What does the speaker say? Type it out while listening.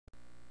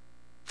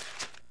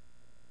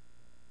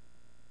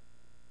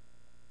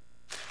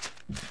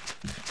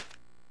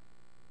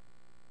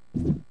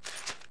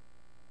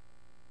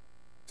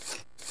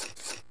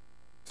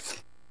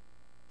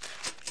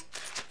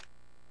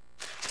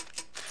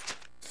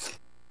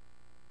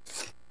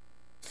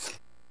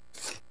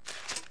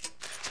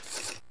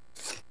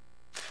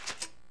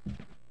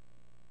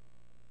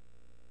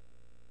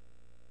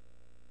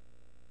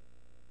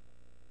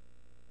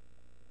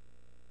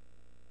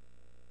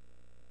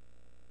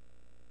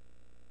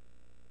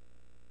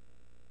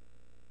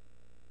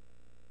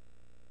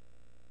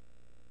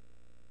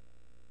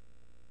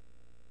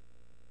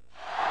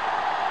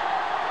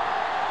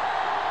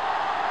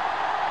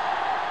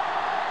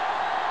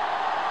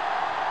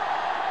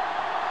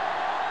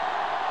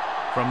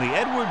From the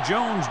Edward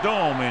Jones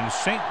Dome in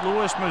St.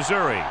 Louis,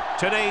 Missouri,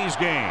 today's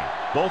game.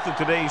 Both of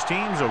today's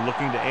teams are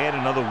looking to add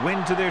another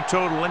win to their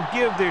total and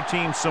give their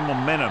team some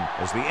momentum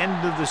as the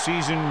end of the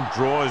season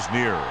draws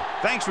nearer.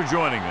 Thanks for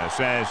joining us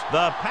as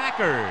the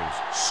Packers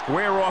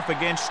square off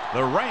against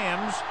the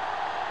Rams.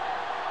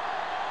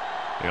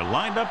 They're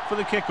lined up for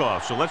the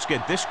kickoff, so let's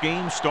get this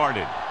game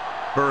started.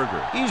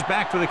 Berger, he's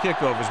back for the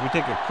kickoff as we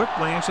take a quick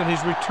glance at his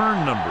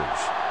return numbers.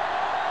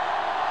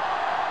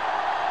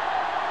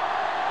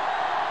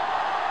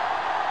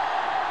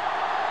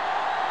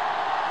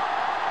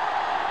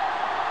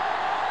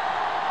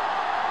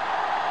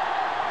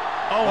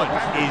 Owen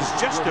is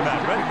just about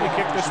ready to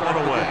kick this one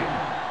away.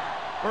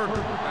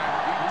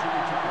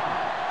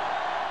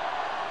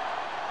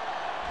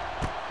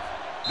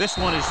 This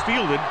one is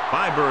fielded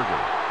by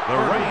Berger. The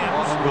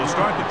Rams will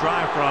start the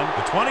drive from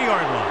the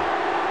 20-yard line.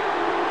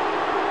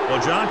 Well,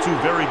 John, two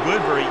very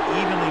good, very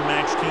evenly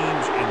matched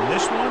teams in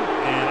this one,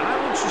 and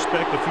I would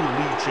suspect a few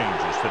lead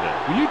changes today.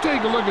 When you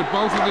take a look at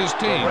both of these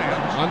teams,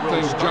 one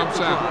thing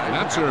jumps out, and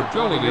that's their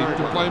ability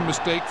to play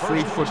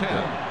mistake-free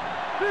football.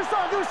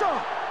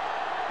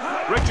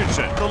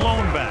 Richardson, the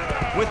lone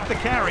back, with the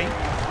carry.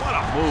 What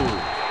a move.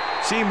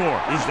 Seymour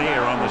is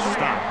there on the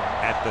stop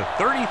at the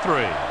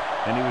 33.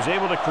 And he was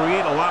able to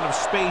create a lot of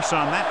space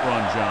on that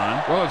run,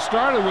 John. Well, it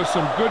started with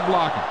some good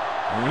blocking.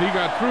 And when he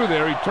got through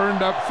there, he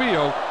turned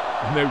upfield,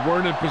 and they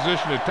weren't in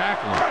position to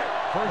tackle him.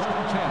 First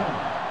and 10.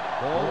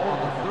 Ball on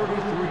the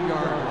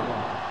 33-yard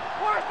line.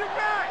 Watch the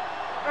back!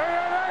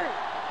 Hey!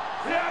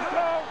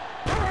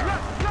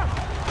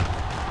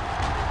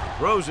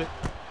 Throws it.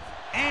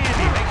 And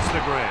he makes the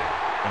grab.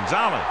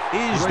 Gonzalez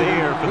is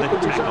there for the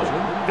tackle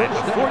at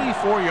the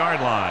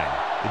 44-yard line.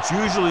 It's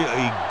usually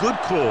a good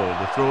call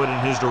to throw it in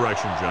his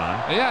direction, John.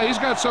 Yeah, he's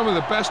got some of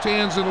the best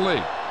hands in the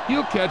league.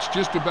 He'll catch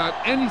just about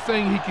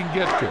anything he can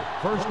get to.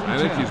 I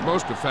think he's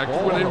most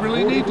effective when they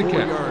really need to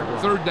catch.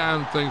 Third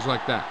down, things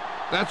like that.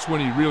 That's when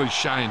he really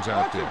shines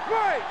out there.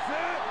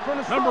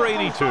 Number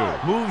 82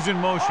 moves in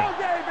motion.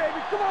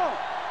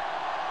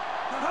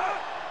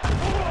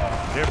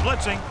 They're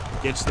blitzing.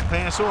 Gets the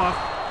pass off.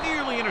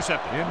 Nearly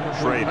intercepted.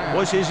 Trade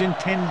was his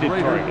intended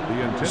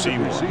target.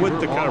 Seymour with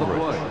the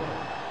coverage.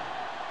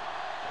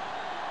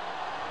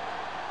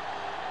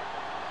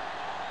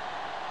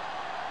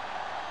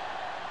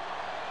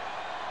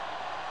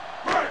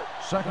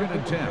 Second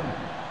and 10.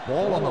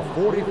 Ball on the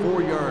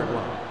 44-yard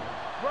line.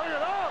 Bring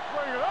it up!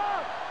 Bring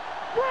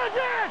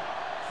it!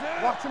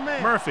 Watch him,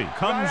 man. Murphy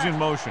comes in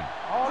motion.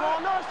 All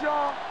on us,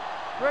 y'all.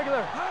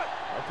 Regular.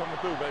 I'm coming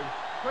through, baby.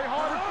 Play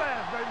hard and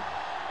fast, baby.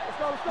 Let's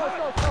go.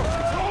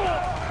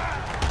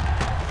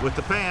 With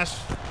the pass,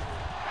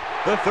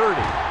 the 30,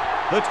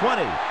 the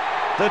 20,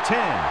 the 10.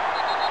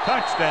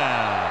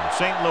 Touchdown,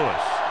 St.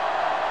 Louis.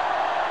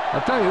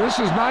 I'll tell you, this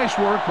is nice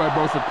work by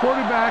both the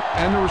quarterback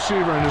and the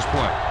receiver in this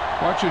play.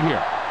 Watch it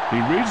here.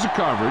 He reads the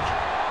coverage,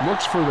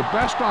 looks for the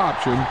best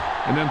option,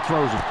 and then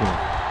throws it to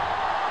him.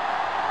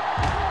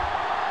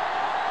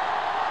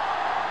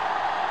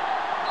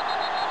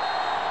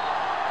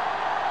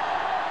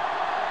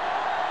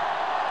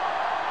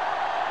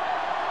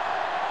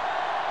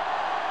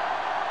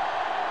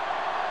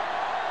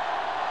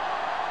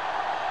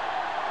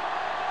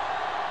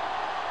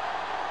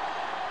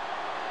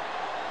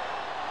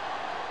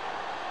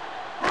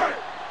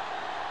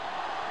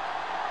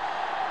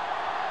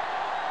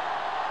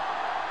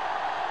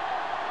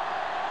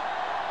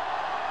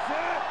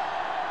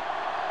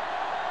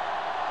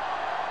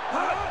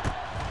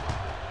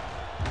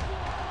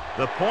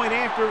 The point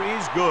after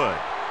is good.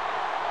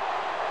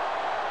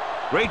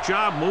 Great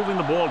job moving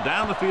the ball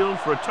down the field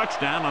for a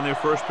touchdown on their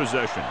first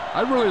possession.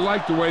 I really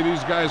like the way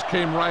these guys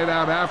came right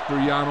out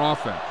after you on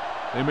offense.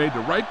 They made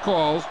the right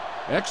calls,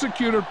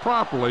 executed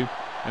properly,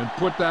 and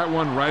put that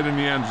one right in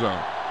the end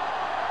zone.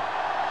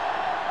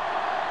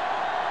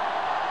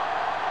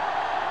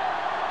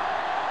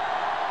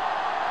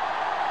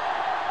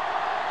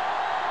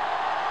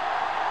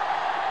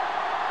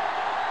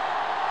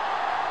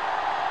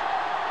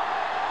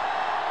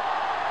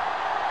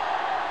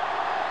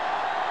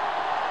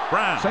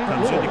 Brown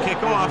comes in to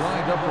kick off.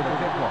 Lined up for the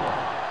kickoff.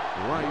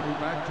 Right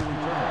back to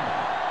return.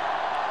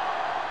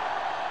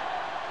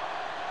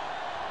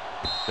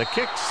 The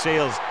kick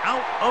sails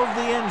out of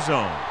the end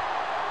zone.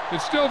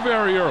 It's still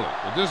very early,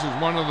 but this is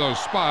one of those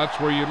spots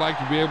where you'd like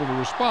to be able to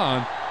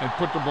respond and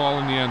put the ball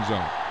in the end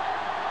zone.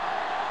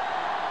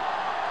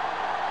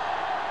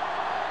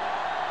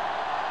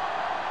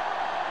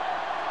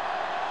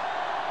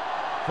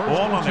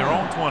 Ball on their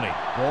own 20.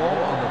 Ball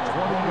on the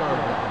 20-yard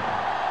line.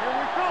 Here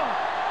we come.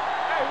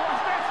 Hey,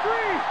 watch that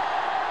screen.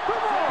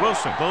 Come on.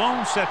 Wilson, the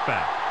lone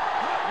setback.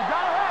 You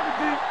gotta have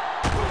it,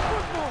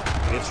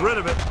 D. Gets rid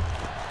of it.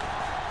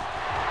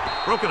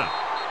 Broken up.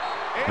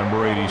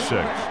 Number 86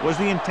 was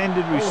the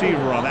intended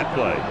receiver on that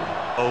play.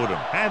 Odom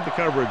had the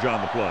coverage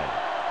on the play.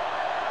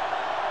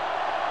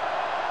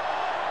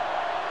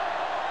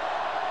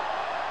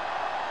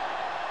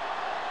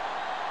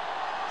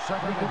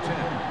 Second and 10.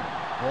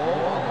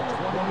 Ball on the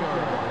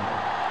 20-yard line.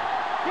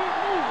 Keep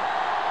moving.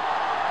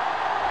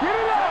 Get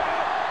it up.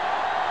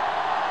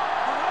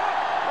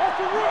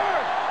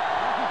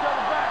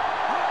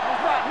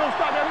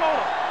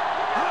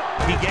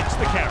 He gets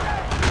the carry.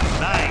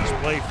 Nice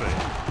play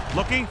fake.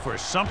 Looking for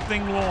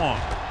something long.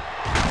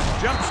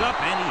 Jumps up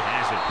and he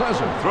has it.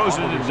 Throws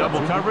it in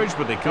double coverage,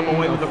 but they come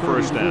away with the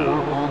first down.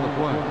 On the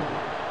play.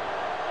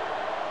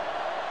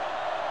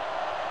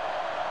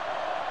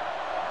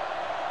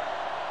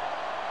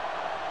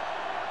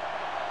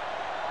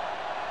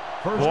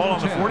 Ball on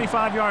the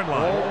 45-yard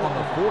line. Ball on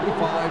the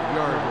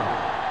 45-yard line.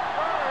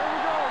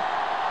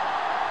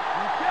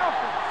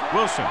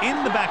 Wilson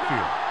in the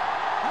backfield.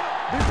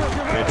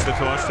 Gets the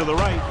toss to the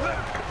right.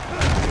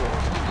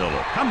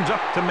 Miller comes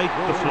up to make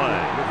the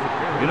play.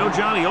 You know,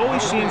 John, he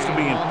always seems to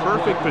be in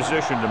perfect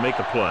position to make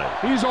a play.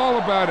 He's all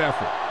about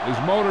effort. His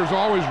motor's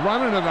always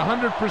running at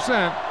 100%,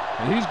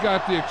 and he's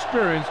got the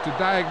experience to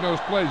diagnose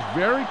plays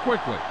very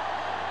quickly.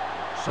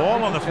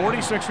 Ball on the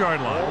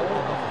 46-yard line.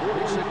 Ball on the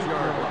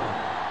 46-yard line.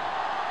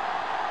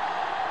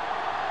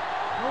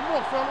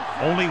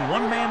 Only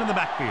one man in the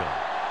backfield.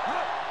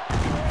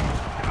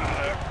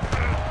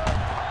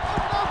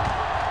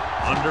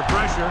 Under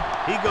pressure,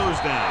 he goes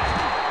down.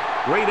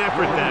 Great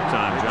effort that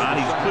time,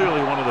 John. He's clearly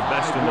one of the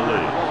best in the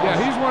league.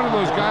 Yeah, he's one of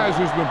those guys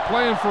who's been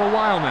playing for a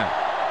while now.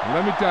 And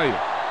let me tell you,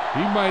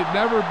 he might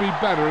never be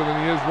better than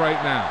he is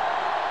right now.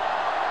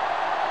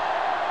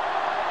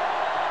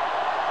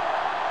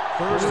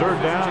 Third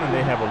down, and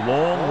they have a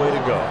long way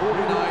to go.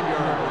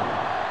 49-yard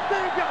line.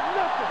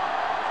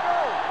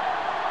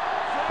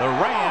 The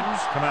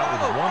Rams come out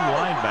with one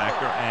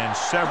linebacker and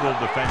several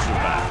defensive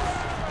backs.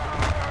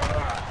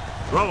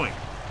 Throwing.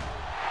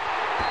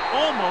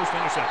 Almost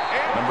intercepted.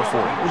 Number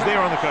 4 was there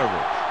on the coverage.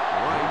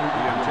 Right,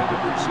 the intended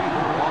receiver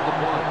on the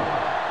play.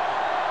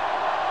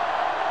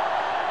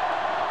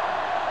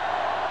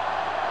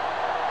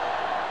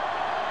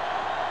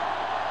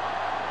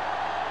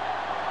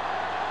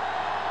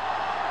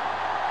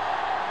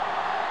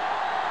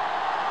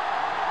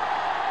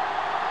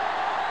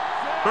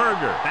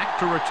 Berger back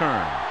to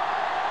return.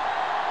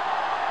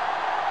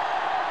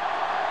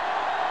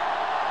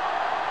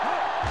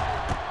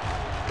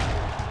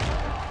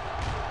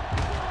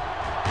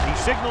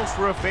 Signals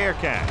for a fair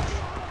catch.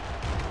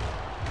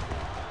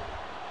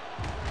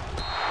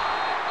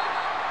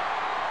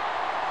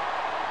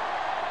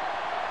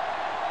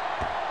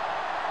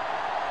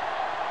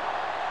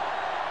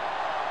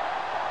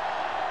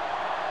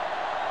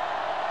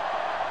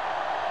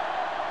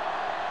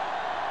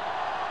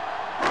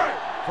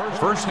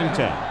 First and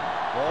 10.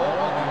 Ball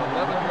on the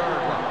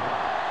 11-yard line.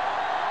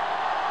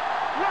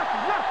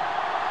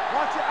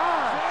 Watch your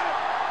eyes.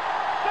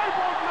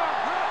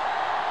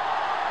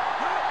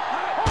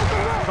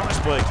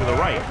 Play to the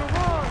right.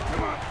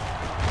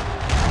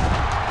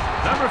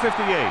 Number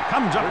 58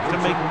 comes up to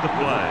make the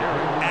play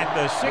at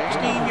the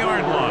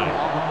 16-yard line.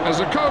 As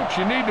a coach,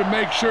 you need to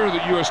make sure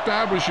that you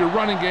establish your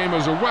running game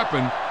as a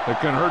weapon that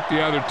can hurt the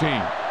other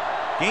team.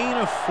 Gain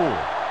of 4.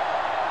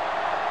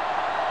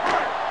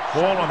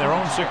 Ball on their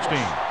own 16.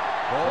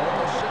 Ball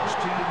on the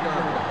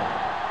 16-yard line.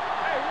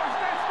 Hey, watch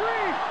that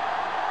screen.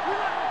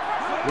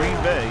 Green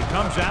Bay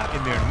comes out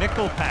in their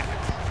nickel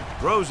package.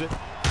 Throws it.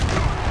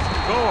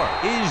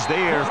 Is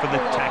there for the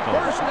tackle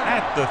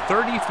at the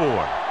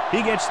 34.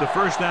 He gets the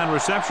first down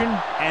reception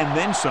and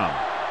then some.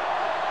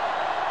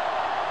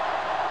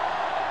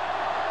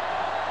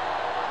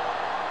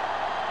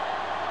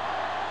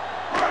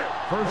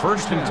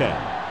 First and 10.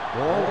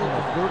 Ball on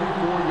the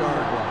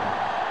 34-yard line.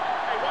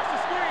 Hey, watch the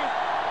screen.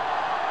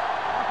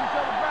 Watch each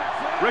other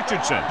back.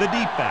 Richardson, the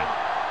deep back.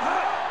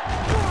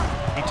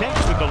 He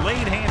takes the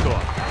delayed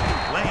handoff.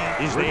 Lane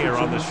is there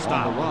on the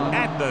stop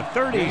at the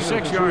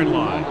 36-yard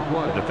line.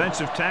 The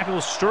defensive tackle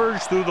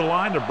surged through the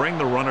line to bring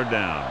the runner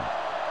down.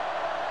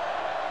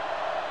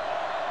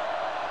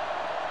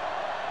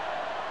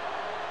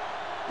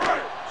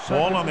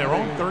 Ball on their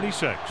own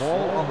 36.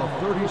 Ball on the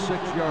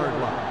 36-yard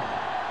line.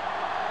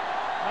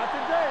 Not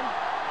today.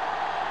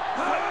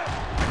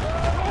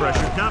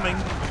 Pressure coming.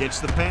 Gets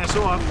the pass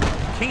off.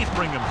 Can't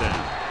bring him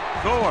down.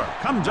 Gore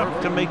comes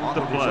up to make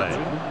the play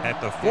at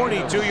the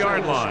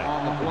 42-yard line.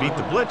 Beat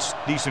the blitz,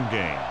 decent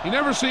game. He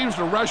never seems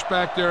to rush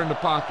back there in the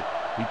pocket.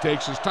 He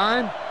takes his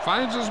time,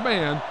 finds his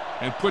man,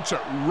 and puts it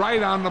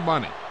right on the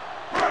money.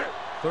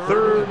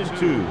 Third and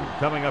 2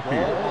 coming up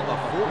here. Ball on the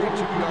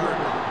 42-yard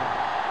line.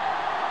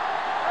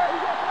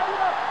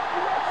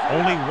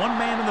 Only one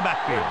man in the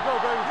backfield. Go,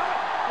 baby.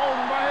 Hold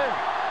him right here.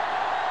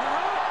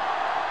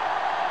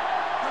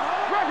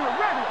 Regular.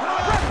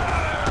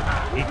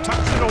 He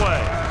tucks it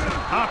away.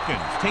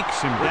 Hopkins takes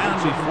him down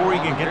before he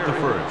can get the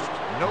first.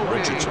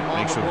 Richardson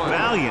makes a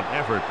valiant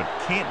effort but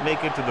can't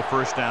make it to the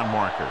first down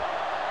marker.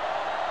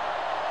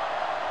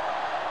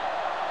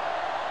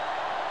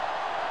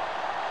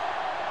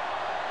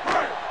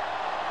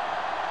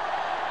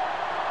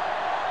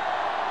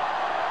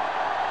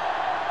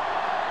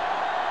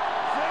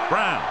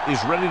 Brown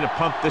is ready to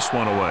punt this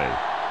one away.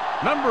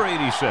 Number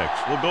 86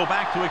 will go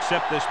back to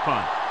accept this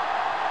punt.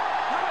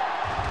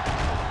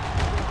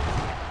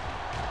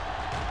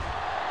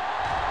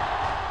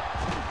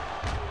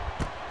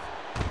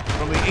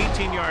 From the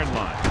 18-yard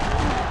line.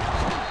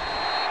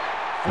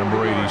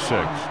 Number 86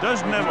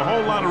 doesn't have a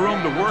whole lot of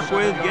room to work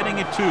with, getting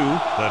it to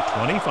the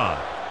 25.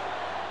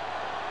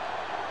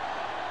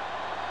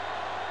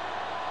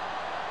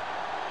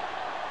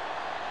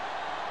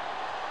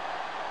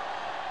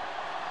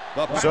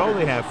 So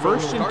they have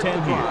first and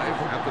 10 here.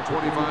 At the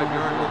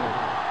 25-yard line.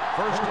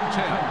 First and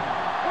 10.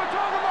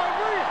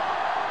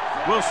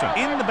 Wilson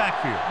in the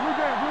backfield. Blue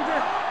game.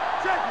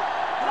 Check it.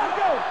 Let's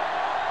go.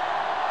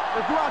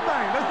 Let's do our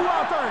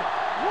thing.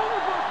 One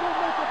of us will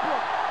make a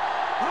play.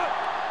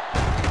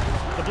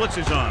 The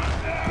blitz is on.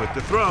 With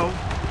the throw,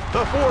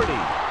 the 40.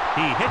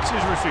 He hits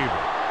his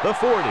receiver. The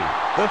 40,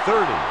 the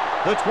 30,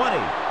 the 20,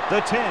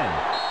 the 10.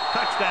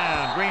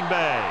 Touchdown, Green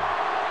Bay.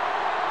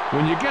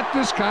 When you get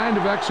this kind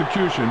of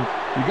execution,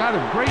 you got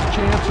a great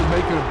chance of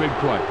making a big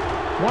play.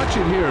 Watch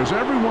it here as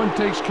everyone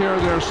takes care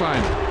of their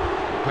assignment.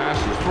 The pass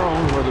is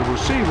thrown where the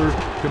receiver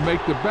can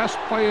make the best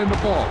play in the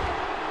ball,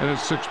 and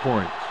it's 6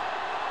 points.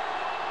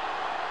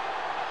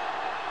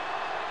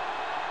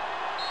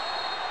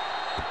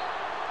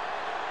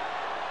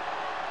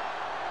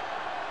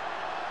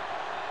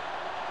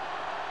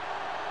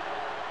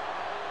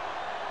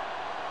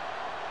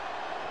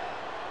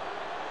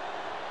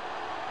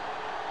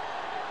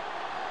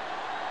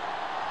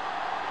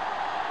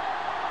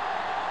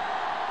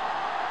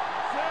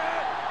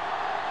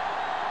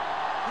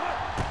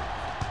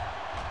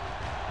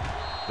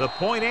 The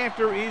point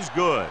after is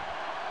good.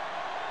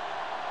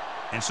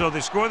 And so they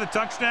score the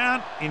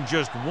touchdown in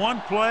just one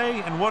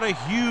play, and what a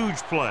huge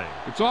play.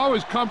 It's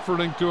always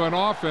comforting to an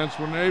offense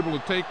when they're able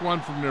to take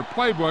one from their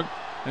playbook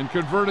and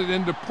convert it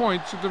into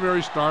points at the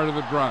very start of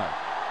the drive.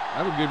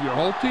 That'll give your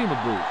whole team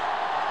a boost.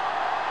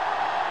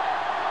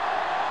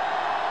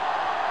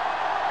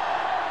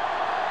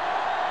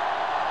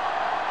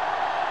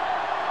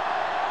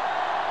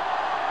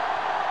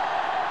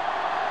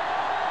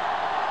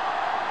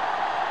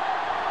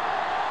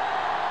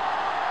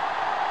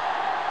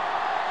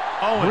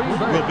 Owens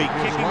will be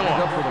kicking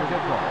off. For the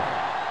kickoff.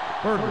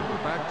 Burton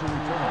back to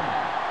return.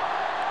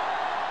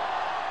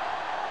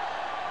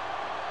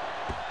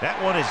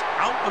 That one is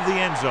out of the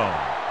end zone.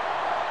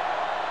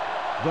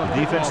 The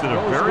defense did a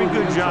very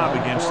good job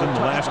against them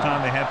the last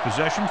time they had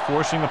possession,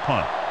 forcing a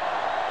punt.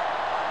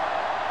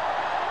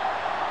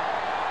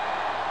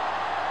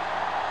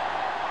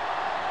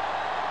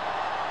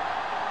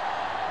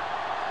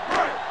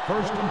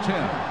 First and 10.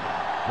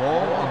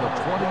 Ball on the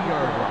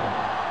 20-yard line.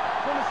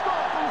 From the start.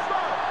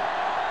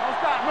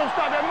 Don't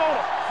stop that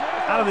motor.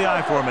 Out of the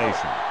I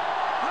formation.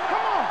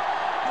 Come on.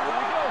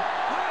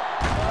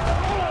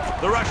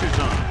 The rush is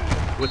on.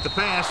 With the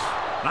pass,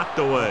 knocked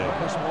away.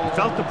 He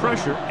felt the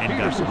pressure and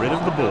got rid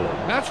of the ball.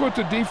 That's what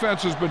the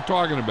defense has been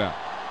talking about.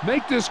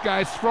 Make this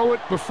guy throw it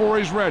before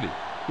he's ready.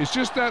 It's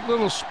just that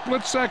little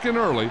split second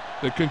early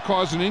that can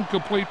cause an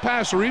incomplete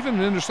pass or even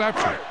an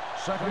interception.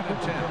 Second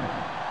and 10.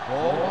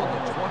 Ball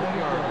on the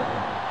 20-yard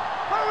line.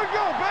 Here we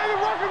go, baby.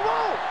 Rock and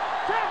roll.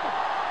 Tackle.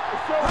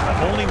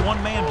 Only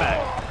one man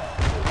back.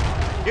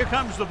 Here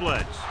comes the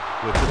blitz.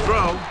 With the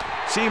throw,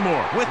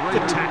 Seymour with the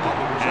tackle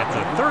at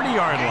the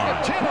 30-yard line.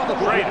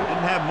 Prater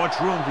didn't have much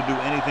room to do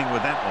anything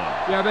with that one.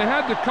 Yeah, they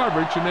had the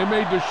coverage, and they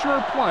made the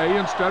sure play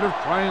instead of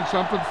trying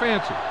something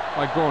fancy,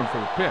 like going for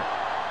the pick.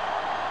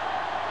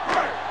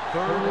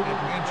 Third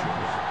and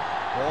inches.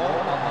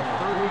 Ball on the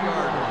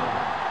 30-yard line.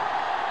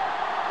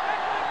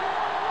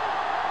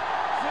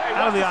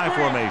 Out of the I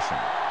formation.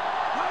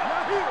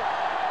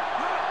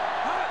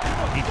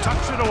 He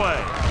tucks it away.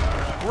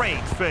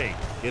 Great fake.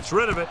 Gets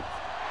rid of it.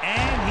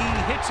 And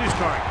he hits his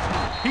target.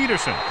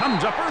 Peterson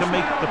comes up to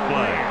make the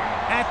play.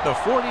 At the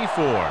 44.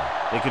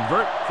 They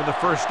convert for the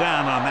first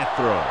down on that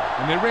throw.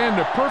 And they ran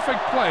the perfect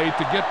play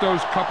to get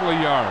those couple of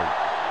yards.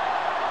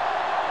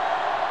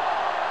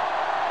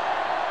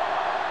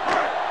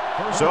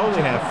 So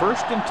they have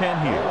first and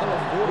 10 here.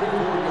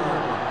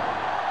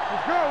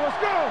 Let's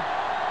go.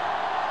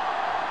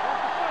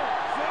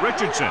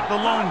 Richardson, the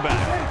lone back.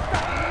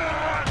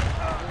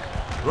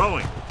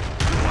 Throwing.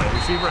 Wide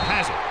receiver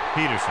has it.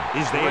 Peterson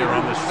is there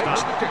on the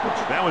stop.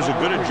 That was a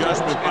good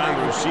adjustment by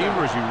the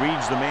receiver as he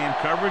reads the man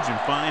coverage and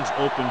finds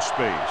open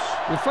space.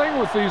 The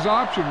thing with these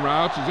option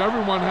routes is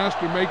everyone has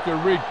to make their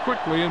read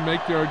quickly and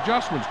make their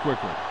adjustments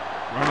quickly.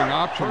 Running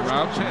option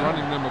routes and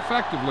running them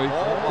effectively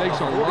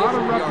takes a lot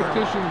of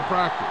repetition and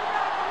practice.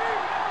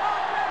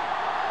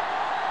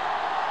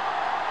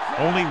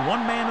 Only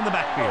one man in the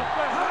backfield.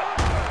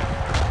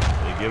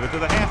 They give it to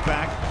the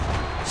halfback.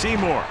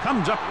 Seymour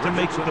comes up to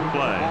make the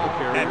play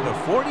at the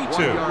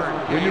 42.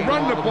 When you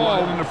run the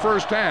ball in the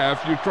first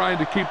half, you're trying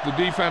to keep the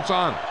defense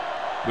honest.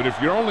 But if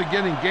you're only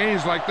getting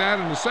gains like that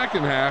in the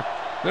second half,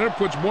 then it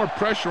puts more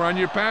pressure on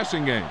your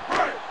passing game.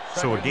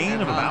 So a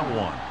gain of about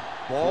one.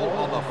 Ball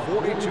on the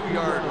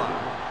 42-yard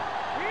line.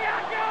 Here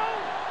I go.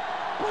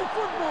 Play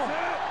football.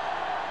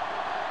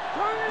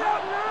 Turn it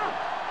up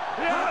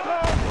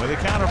now. With a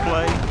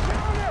counterplay.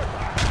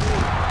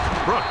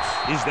 Brooks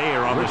is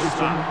there on the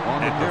stop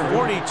at the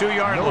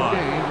 42-yard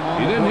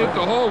line. He didn't hit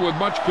the hole with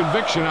much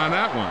conviction on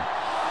that one.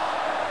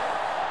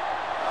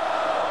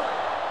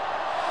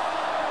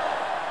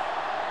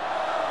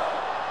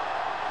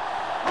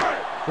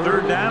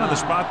 Third down, and the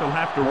spot they'll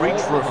have to reach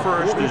for a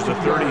first is the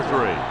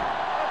 33.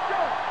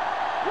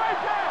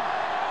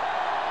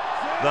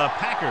 The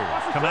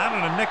Packers come out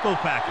in a nickel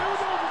package.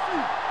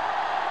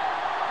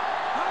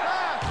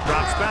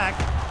 Drops back.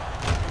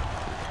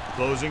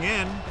 Closing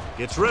in.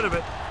 Gets rid of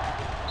it.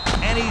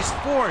 And he's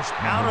forced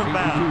out of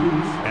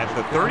bounds at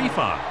the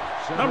 35.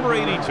 Number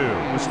 82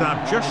 was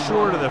stopped just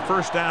short of the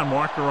first down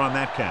marker on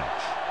that catch.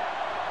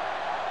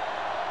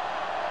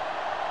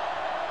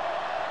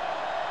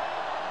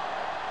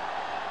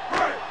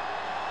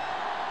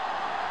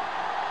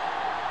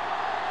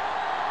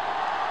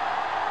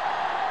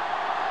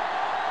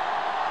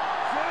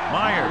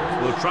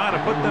 Myers will try to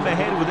put them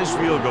ahead with his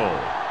field goal.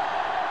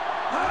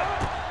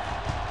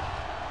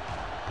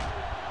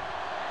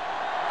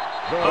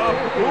 A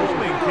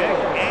booming kick,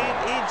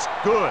 and it's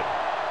good.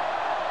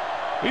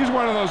 He's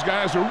one of those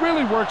guys who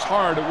really works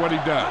hard at what he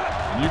does.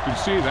 And you can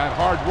see that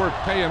hard work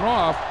paying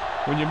off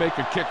when you make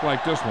a kick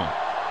like this one.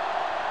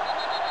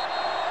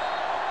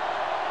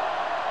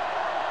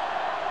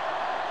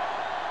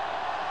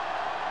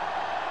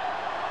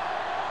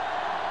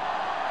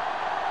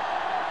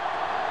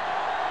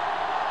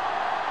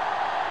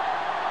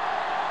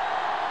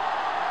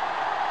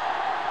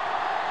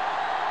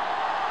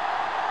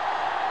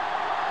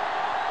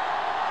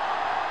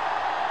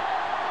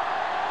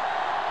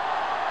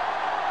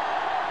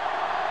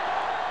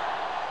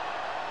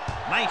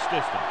 Nice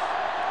distance.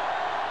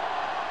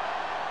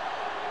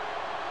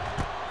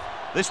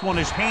 This one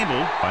is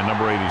handled by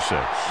number 86.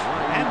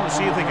 And we'll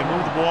see if they can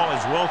move the ball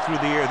as well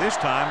through the air this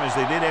time as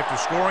they did after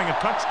scoring a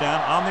touchdown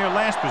on their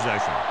last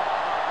possession.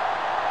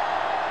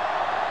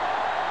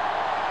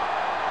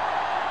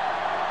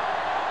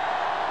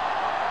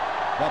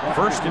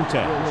 First and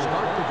 10. Start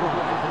the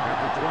drive at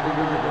the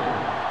 20-yard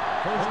line.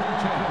 First and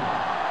 10.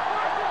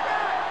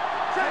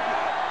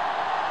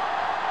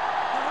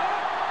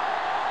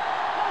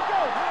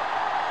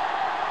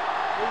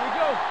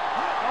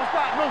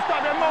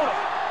 Stop that motor.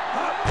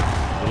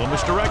 Little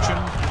misdirection.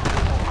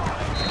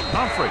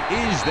 Humphrey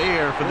is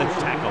there for the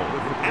tackle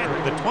at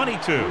the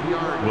 22.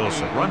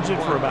 Wilson runs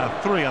it for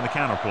about 3 on the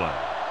counter play.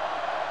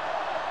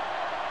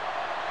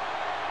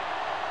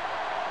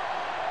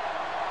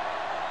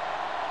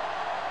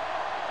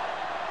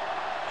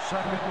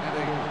 Second and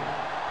 8.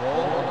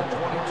 Ball on the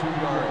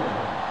 22-yard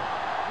line.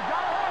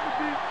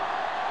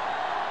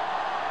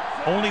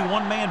 Only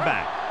one man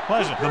back.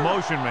 Pleasant, the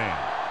motion man.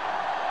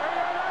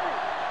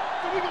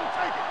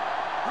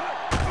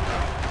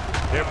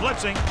 They're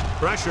blitzing.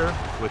 Pressure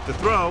with the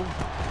throw.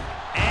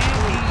 And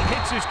he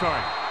hits his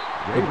target.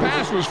 The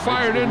pass was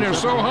fired in there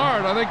so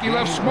hard, I think he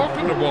left smoke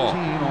in the ball.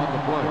 On the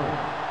play.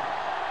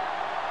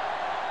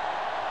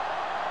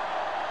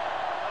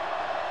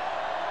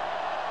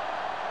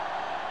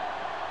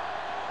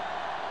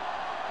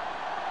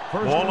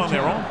 Ball on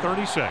their own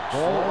 36.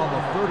 Ball on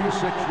the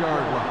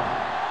 36-yard line.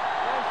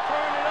 Let's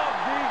turn it up,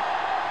 D.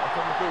 I'm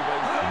coming through,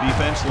 baby. The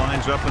defense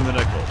lines up in the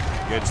nickel.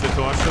 Gets the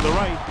toss to the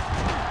right.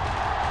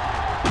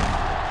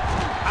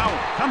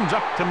 Comes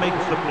up to make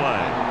the play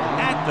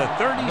at the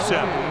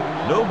 37.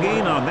 No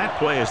gain on that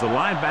play as the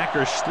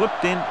linebacker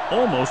slipped in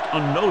almost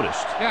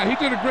unnoticed. Yeah, he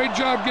did a great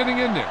job getting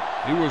in there.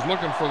 He was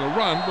looking for the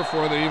run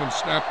before they even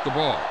snapped the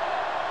ball.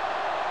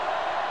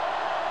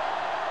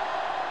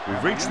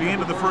 We've reached the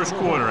end of the first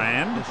quarter,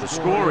 and the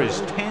score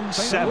is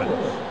 10-7.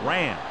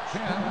 Rams.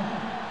 10,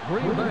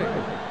 Green Bay.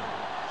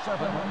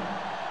 7.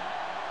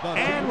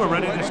 And we're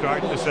ready to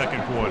start the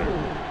second quarter.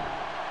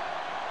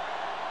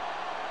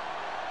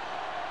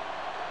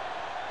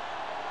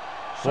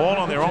 Ball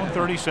on their own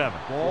 37.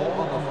 Ball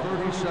on the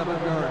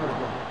 37-yard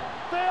line.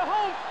 Stay at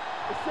home.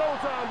 It's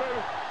showtime,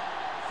 baby.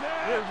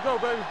 Yeah, let's go,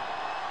 baby.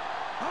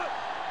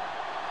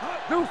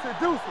 Deuce it.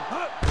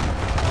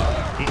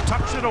 He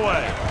tucks it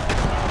away.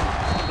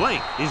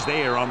 Blake is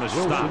there on the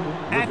stop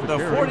at the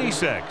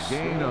 46.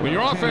 When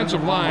your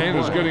offensive line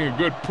is getting a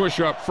good push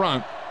up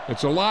front,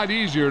 it's a lot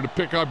easier to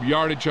pick up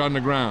yardage on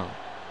the ground.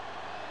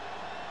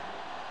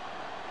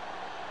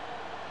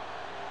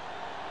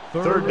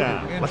 Third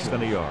down, less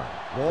than a yard.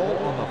 Ball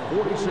on the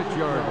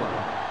 46-yard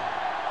line.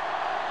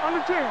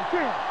 Under 10.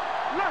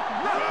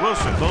 Left.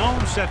 Wilson, the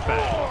lone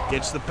setback.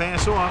 Gets the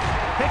pass off.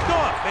 Picked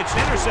off. It's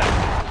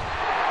intercepted.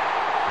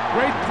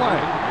 Great play.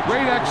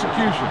 Great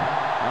execution.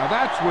 Now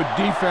that's what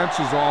defense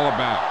is all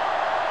about.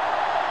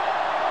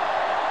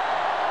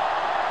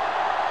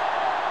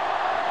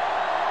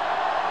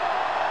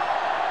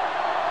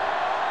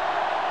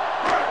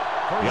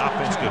 The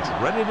offense gets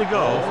ready to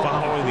go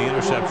following the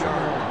interception.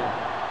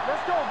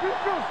 Let's go.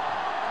 Defense.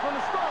 From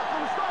the start.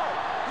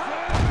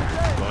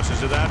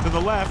 Tosses it out to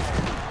the left.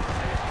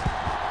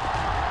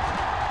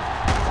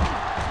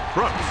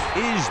 Brooks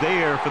is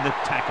there for the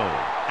tackle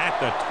at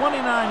the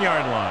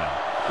 29-yard line.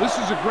 This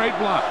is a great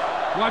block.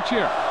 Watch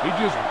here. He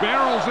just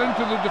barrels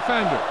into the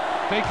defender,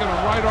 taking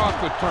him right off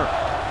the turf.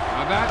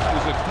 Now that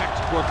is a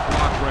textbook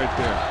block right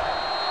there.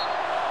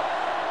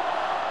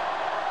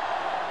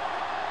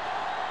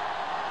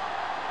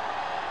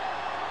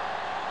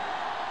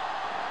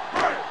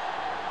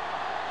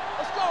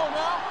 Let's go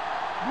now.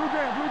 Blue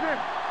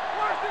game.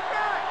 Watch the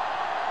back.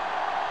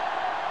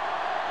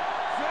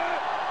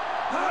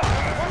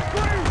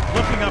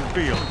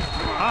 upfield.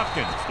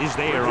 Hopkins is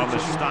there on the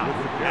stop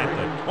at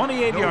the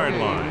 28-yard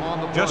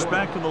line. Just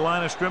back to the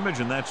line of scrimmage,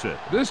 and that's it.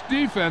 This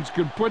defense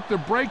can put the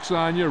brakes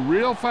on you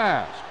real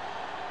fast.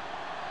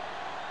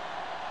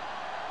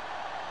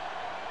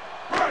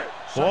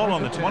 Ball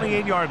on the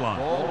 28-yard line.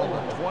 Ball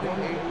on the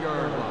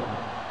 28-yard line.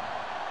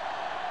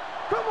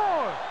 Come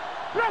on.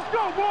 Let's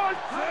go,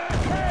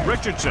 boys.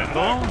 Richardson, the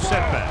lone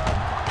setback.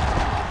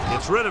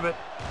 Gets rid of it.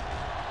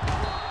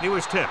 He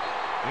was tipped.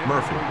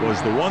 Murphy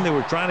was the one they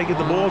were trying to get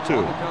the ball to.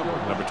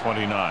 Number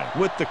 29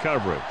 with the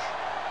coverage.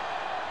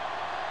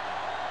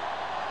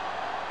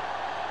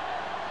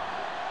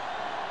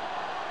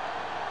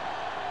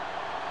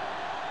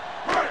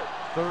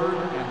 Third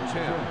and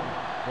 10.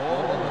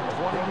 Ball on the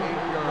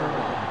 28-yard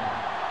line.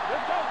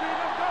 Let's go, B.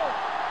 Let's go.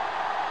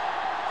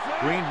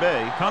 Green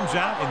Bay comes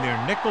out in their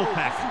nickel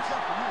package.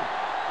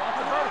 Watch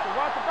the vertical.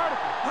 Watch the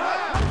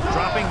vertical.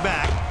 Dropping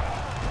back.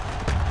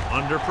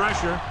 Under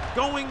pressure.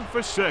 Going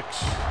for 6.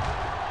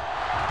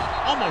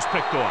 Almost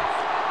picked off.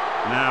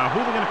 Now,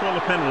 who are they going to call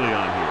the penalty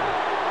on here?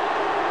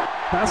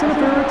 Pass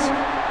interference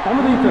on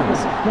the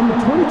defense. Number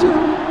 22.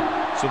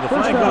 So the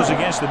flag goes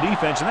against the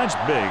defense, and that's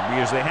big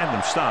because they had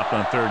them stopped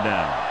on 3rd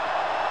down.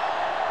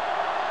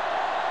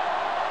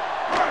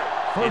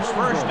 It's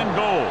first and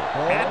goal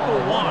at the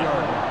 1.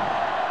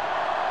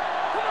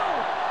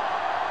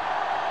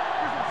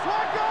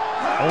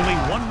 Only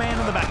one man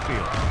in the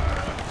backfield.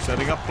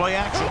 Setting up play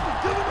action.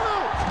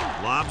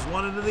 Lobs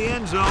one into the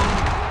end zone.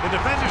 The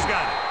defenders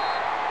got it.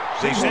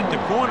 They sent the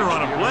corner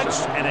on a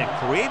blitz, and it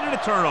created a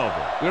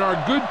turnover. There are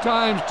good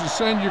times to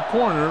send your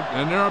corner,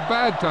 and there are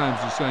bad times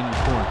to send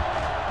your corner.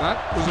 That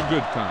was a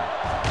good time.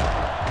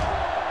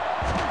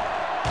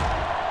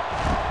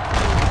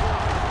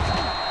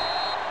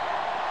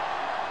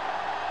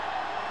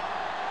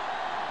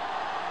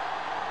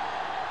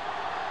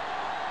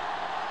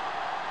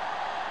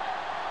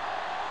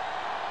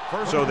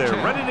 So they're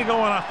ready to go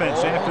on offense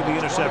after the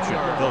interception.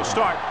 They'll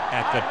start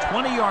at the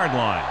 20-yard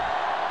line.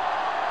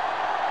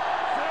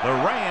 The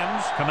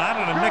Rams come out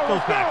in a nickel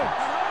package.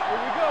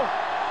 Here we go.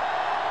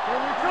 Here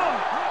we come.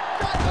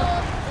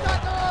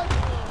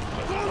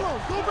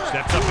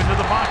 Steps up into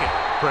the pocket.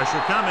 Pressure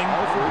coming.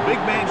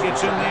 Big man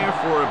gets in there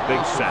for a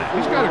big sack.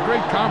 He's got a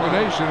great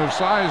combination of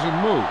size and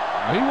move.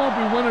 Now, he won't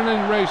be winning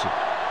any races,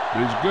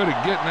 but he's good at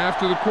getting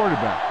after the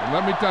quarterback. And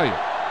let me tell you,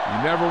 you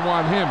never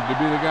want him to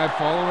be the guy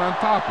falling on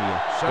top of you.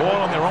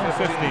 Ball on their own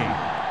 15.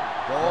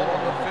 Ball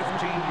on the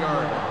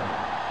 15-yard line.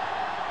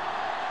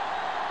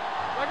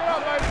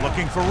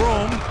 Looking for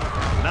room.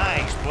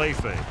 Nice play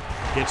fake.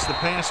 Gets the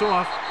pass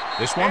off.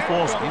 This one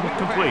falls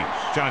incomplete.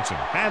 Johnson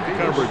had the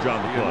coverage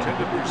on the play.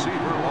 Intended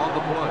receiver on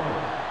the play.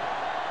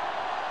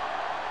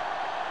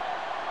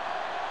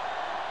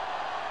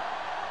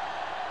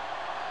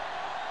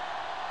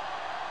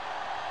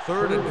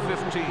 Third and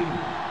 15.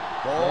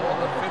 Ball on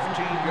the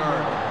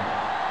 15-yard line.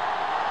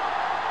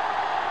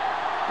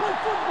 Play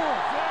football.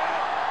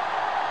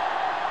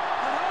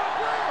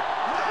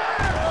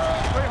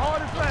 Play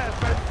hard and fast,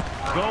 baby.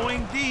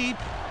 Going deep.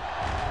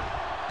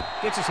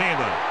 Gets his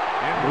hand on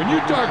it. When you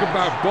talk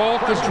about ball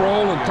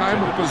control and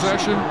time of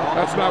possession,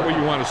 that's not what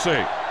you want to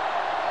see.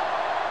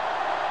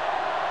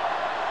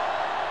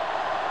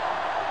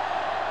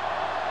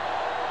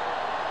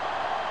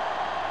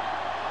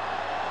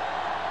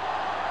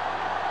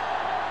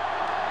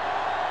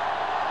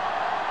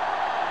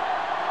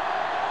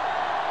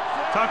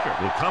 Tucker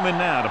will come in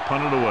now to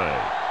punt it away.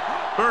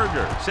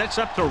 Berger sets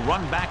up to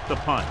run back the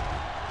punt.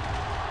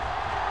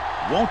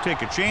 Won't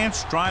take a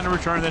chance trying to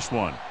return this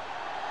one.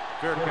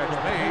 Fair catch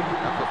made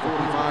at the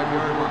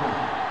 45-yard line.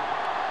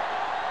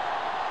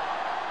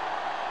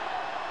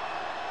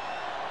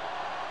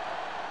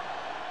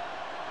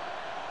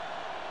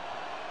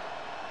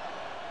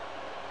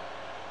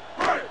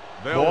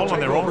 Ball on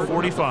their own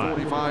 45.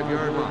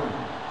 45-yard line.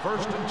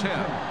 First and 10.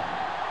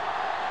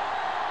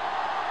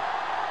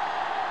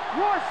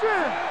 Watch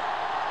it.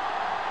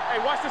 Hey,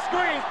 watch the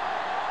screen.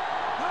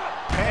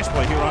 Pass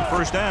play here on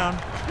first down.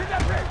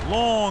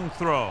 Long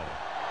throw.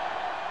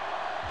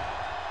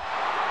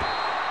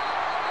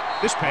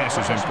 This pass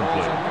is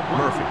incomplete.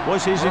 Murphy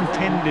was his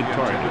intended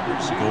target.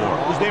 Gore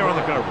was there on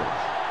the coverage.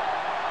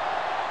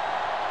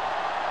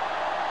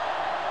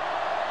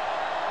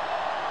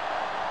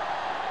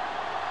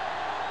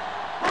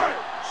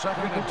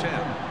 Second and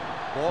 10.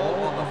 Ball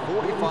on the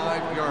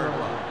 45-yard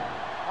line.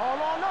 All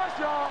on us,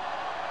 y'all.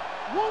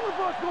 One of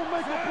us gonna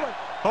make a play.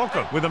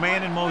 Holcomb with a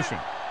man in motion.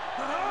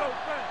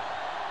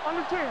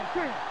 Under 10.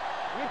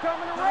 You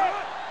coming to right?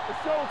 It's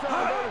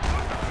showtime, baby.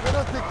 Let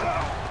us take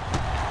it.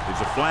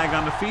 There's a flag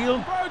on the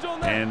field,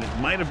 and it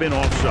might have been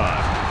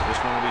offside. This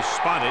one will be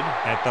spotted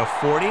at the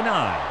 49.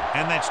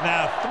 And that's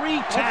now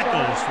 3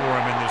 tackles for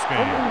him in this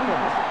game.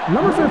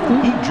 Number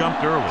 50. He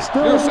jumped early.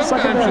 You know, Still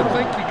second sometimes you down.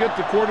 think you get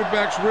the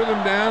quarterback's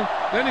rhythm down,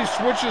 then he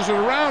switches it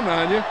around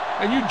on you,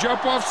 and you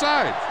jump off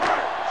sides.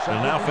 They'll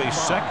now face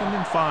 2nd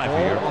and 5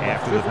 here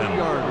after the penalty.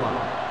 50-yard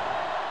line.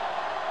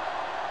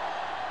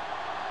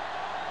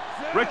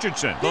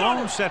 Richardson, the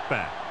lone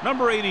setback.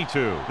 Number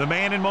 82, the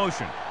man in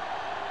motion.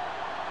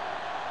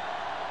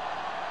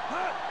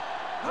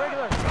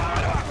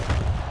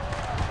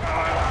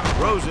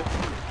 Throws it,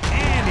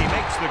 and he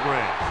makes the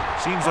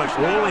grab. Seems like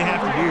all they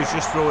have to do is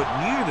just throw it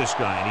near this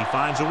guy, and he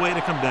finds a way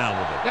to come down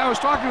with it. Yeah, I was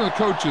talking to the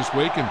coach this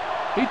week, and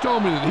he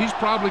told me that he's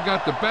probably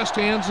got the best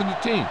hands in the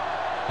team.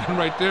 And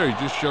right there, he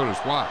just showed us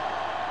why.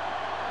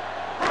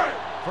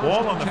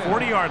 Ball on the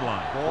 40-yard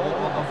line. Ball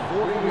on the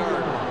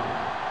 40-yard line.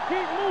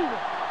 Keep moving.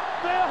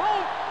 Stay at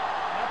home.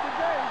 Not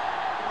today.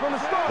 From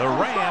the start. The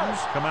Rams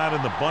come out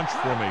in the bunch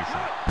formation.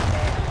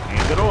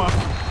 Hand it off.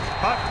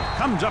 Puck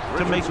comes up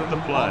to make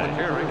the play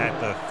at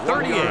the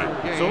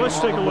 38. So let's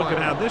take a look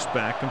at how this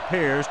back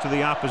compares to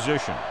the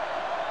opposition.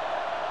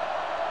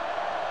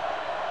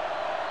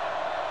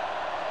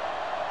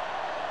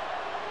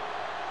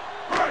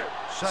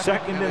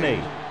 Second and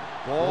 8.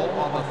 Ball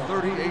on the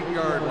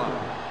 38-yard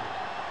line.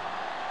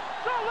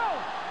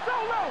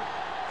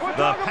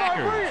 The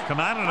Packers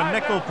come out in a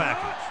nickel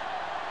package.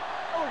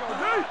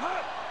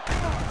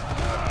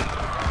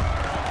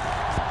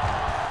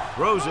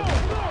 Throws it.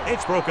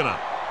 It's broken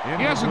up. He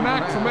has a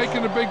knack for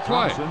making a big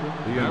play.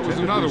 That was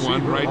another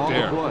one right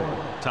there.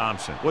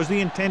 Thompson was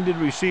the intended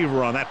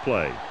receiver on that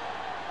play.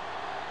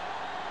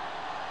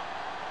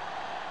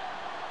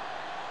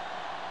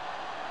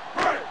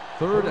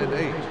 Third and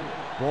 8.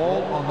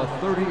 Ball on the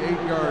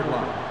 38-yard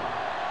line.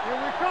 Here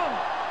we come.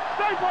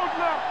 Stay both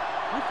now.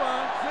 We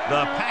fine.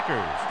 The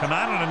Packers come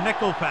out in a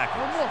nickel package.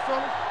 One more,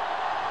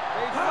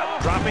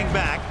 fellas. Dropping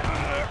back.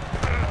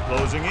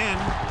 Closing in.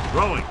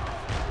 Throwing.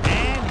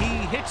 And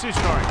he hits his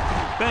target.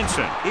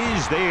 Benson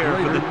is there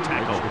for the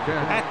tackle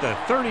at the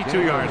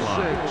 32-yard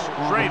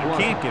line. Schrader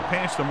can't get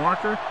past the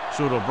marker,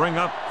 so it'll bring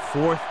up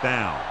 4th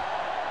down.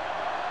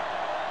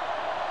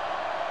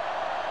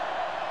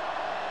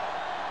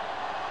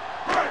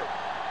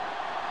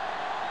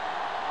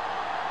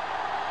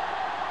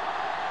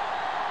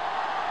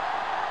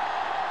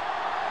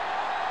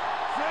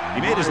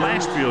 He made his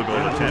last field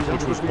goal attempt,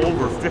 which was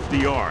over 50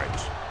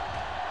 yards.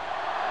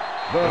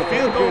 The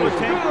field goal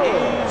attempt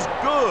is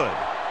good.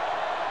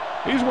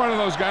 He's one of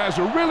those guys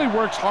who really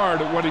works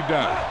hard at what he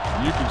does.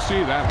 And you can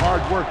see that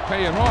hard work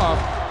paying off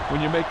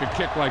when you make a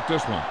kick like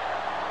this one.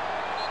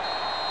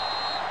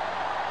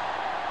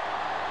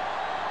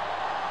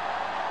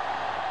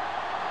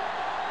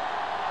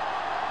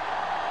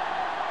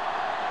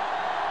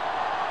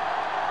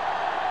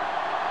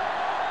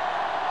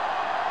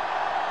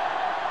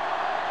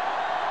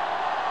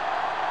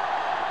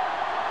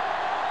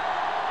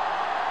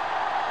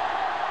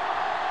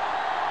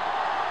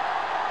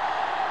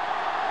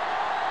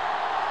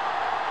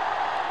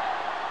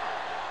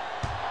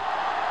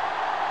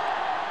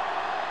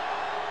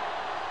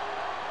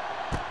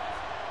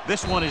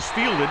 This one is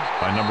fielded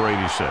by number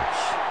 86.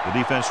 The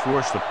defense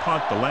forced a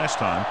punt the last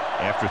time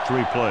after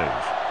 3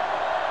 plays.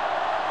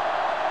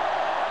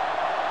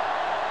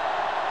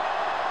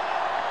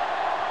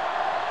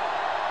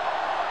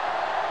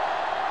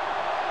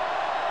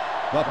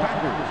 The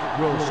Packers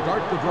will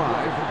start the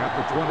drive at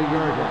the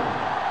 20-yard line.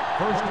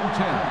 First and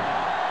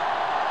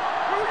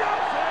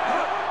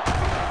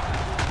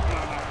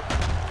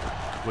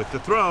 10. With the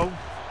throw,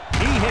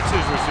 he hits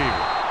his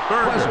receiver.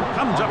 Berger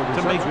comes up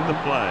to make the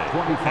play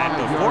at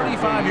the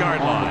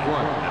 45-yard line.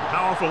 That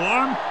powerful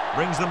arm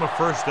brings them a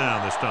first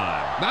down this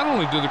time. Not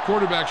only did the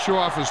quarterback show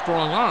off his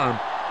strong arm,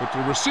 but the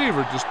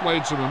receiver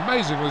displayed some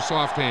amazingly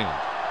soft hands.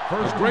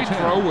 A great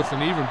throw with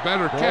an even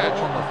better catch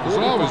is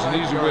always an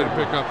easy way to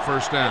pick up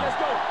first down.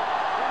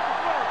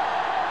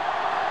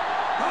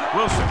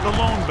 Wilson, the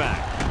lone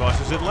back,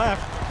 tosses it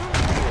left.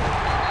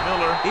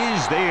 Miller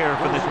is there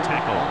for the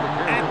tackle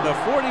at the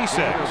 46.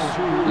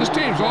 This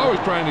team's always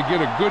trying to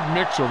get a good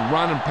mix of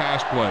run and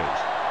pass plays.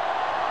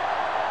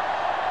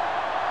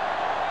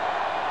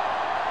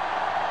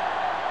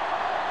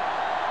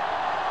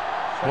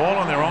 Ball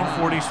on their own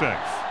 46.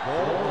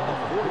 Ball on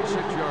the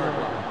 46-yard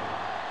line.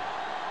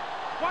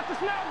 Watch the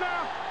snap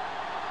now.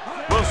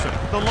 Wilson,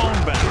 the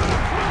lone back.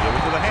 Over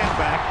to the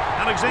halfback.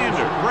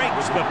 Alexander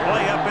breaks the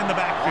play up in the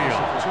backfield.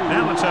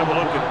 Now let's have a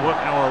look at what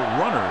our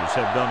runners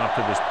have done up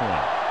to this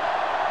point.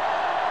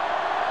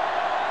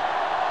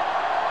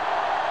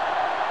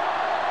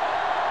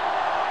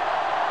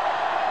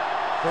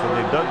 So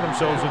they dug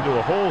themselves into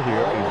a hole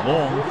here, a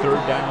long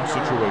 3rd down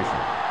situation.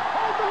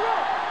 Hold the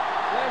rock.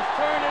 Let's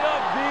turn it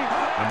up, D.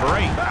 Number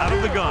 8 out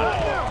of the gun.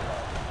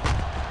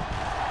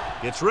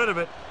 Gets rid of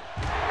it.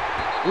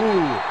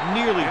 Ooh,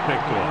 nearly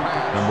picked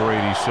off. Number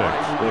 86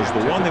 was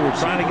the one they were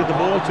trying to get the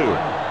ball to.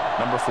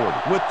 Number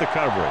 40 with the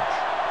coverage.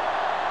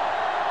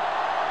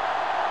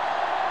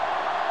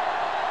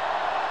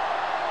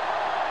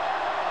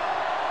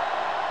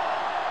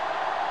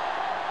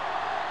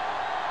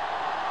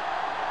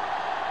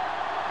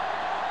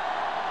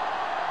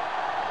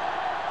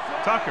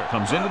 Tucker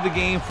comes into the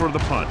game for the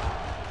punt.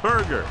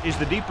 Berger is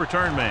the deep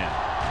return man.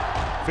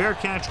 Fair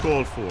catch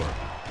called for.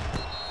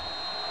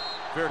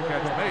 Fair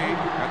catch made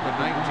at the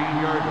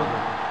 19-yard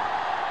line.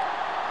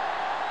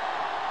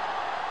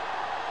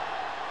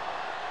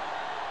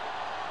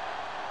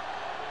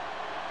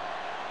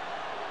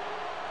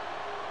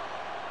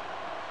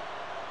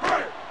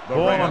 The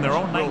Ball Rams on their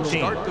own will 19.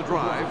 Start the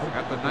drive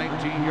at the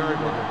 19-yard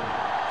line.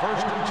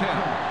 First and 10.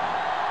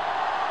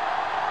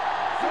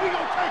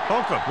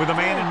 Holcomb with a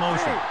man in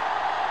motion.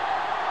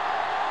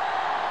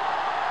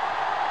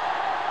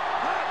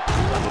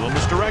 A little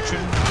misdirection.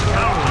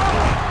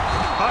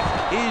 Puck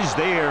is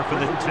there for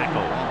the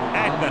tackle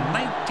at the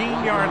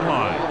 19-yard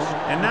line.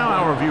 And now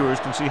our viewers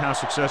can see how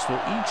successful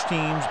each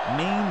team's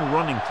main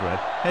running threat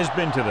has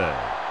been today.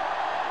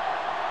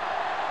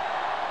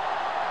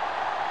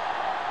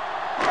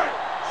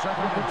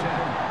 Second and 10.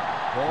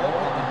 Ball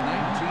on the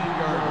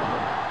 19-yard line.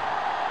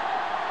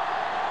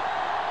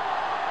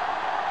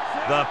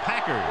 The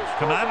Packers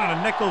come out on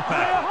a nickel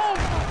package.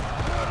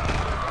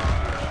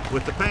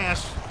 With the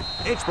pass,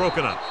 it's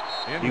broken up.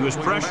 He was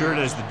pressured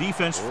as the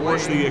defense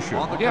forced the issue.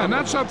 Yeah, and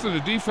that's something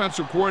the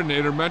defensive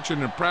coordinator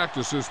mentioned in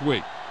practice this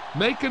week.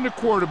 Making the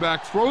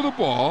quarterback throw the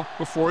ball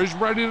before he's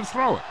ready to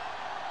throw it.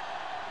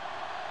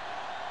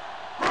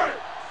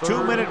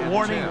 2-minute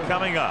warning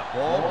coming up.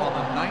 Ball on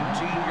the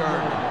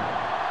 19-yard line.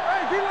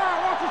 Hey,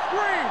 D-line, watch the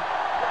screen.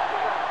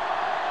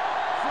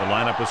 The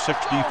lineup of 6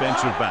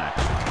 defensive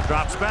backs.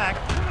 Drops back.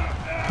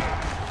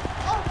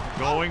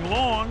 Going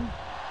long.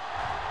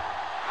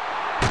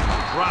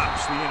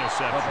 Drops the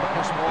interception.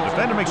 The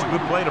defender makes a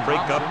good play to break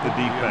up the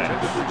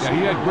defense. Yeah,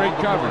 he had great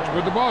coverage,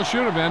 but the ball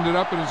should have ended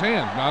up in his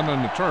hands, not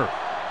on the turf.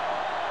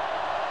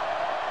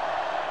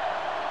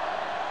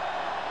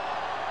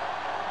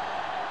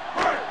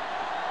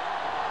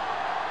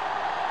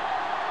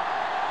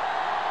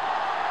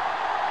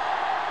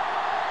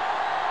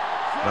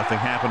 Nothing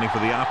happening for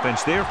the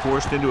offense there,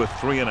 forced into a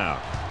 3-and-out.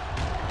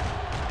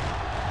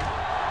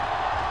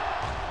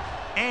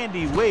 And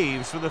he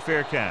waves for the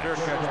fair catch. Fair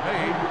catch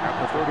made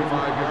at the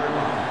 35-yard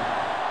line.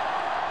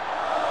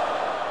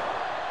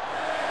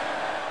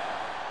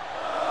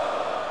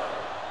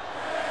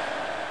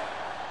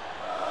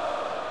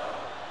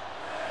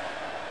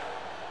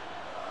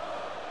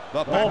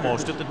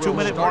 Almost at the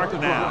 2-minute mark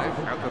now.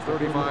 At the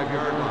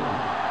 35-yard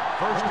line.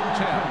 First and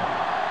 10.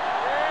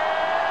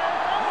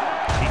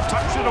 He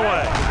tucks it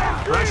away.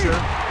 Pressure.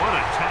 What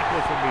a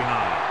tackle from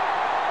behind.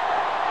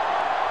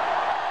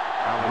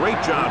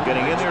 Great job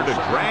getting in there to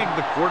drag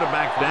the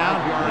quarterback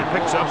down. He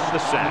picks up the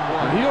sack.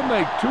 And he'll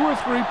make 2 or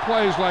 3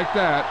 plays like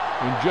that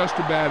in just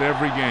about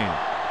every game.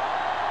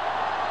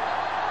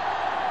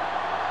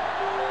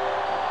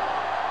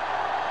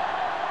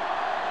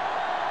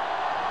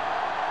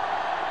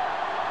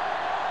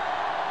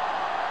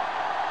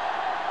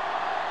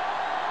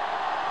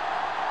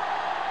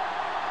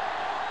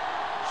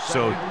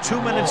 So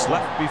 2 minutes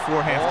left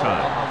before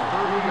halftime.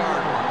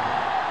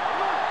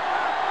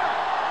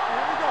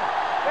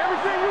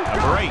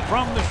 Number 8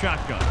 from the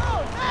shotgun.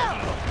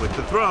 With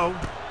the throw,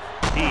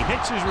 he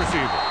hits his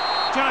receiver.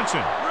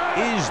 Johnson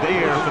is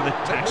there for the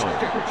tackle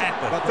at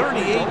the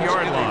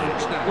 38-yard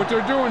line. What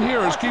they're doing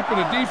here is keeping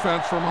the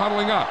defense from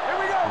huddling up.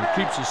 And it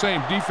keeps the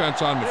same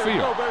defense on the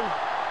field.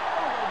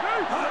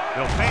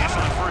 They'll pass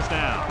on first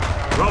down.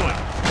 Throwing.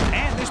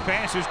 And this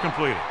pass is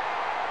completed.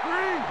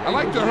 I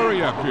like to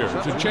hurry up here.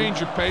 It's a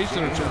change of pace,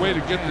 and it's a way to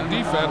get the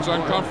defense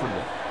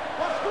uncomfortable.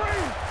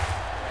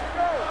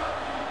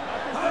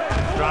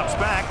 Drops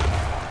back.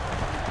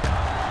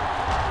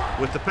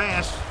 With the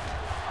pass.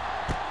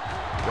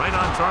 Right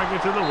on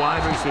target to the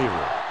wide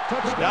receiver.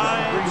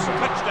 Touchdown.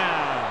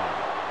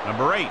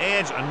 Number 8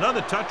 adds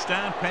another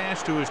touchdown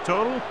pass to his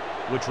total,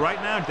 which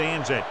right now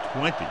stands at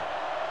 20.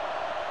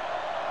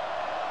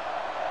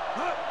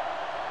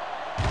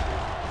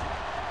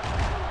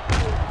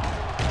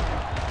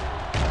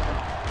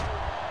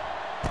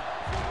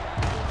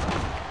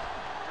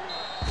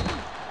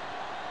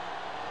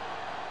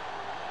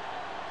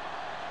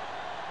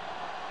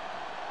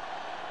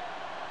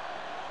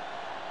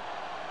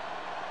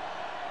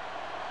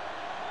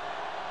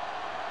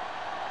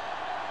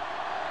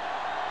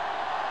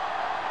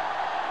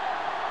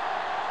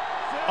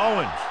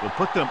 Owens will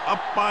put them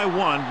up by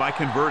 1 by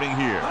converting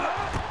here.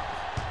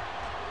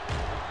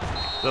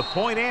 The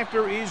point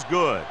after is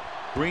good.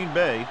 Green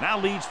Bay now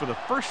leads for the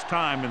first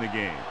time in the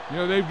game. You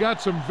know, they've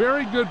got some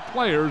very good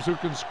players who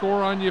can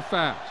score on you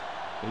fast.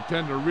 They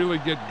tend to really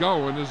get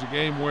going as the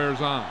game wears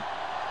on.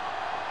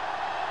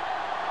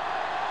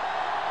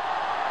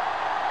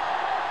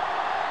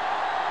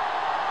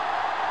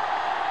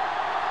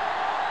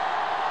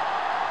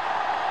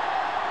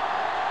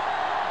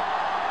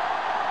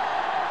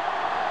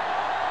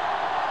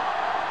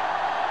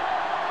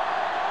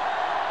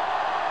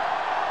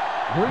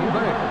 Green Bay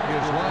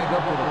is lined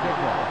up for the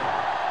kickoff.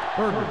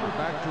 Berger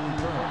back to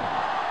return.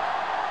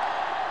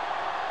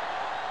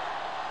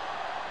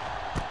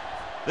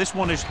 This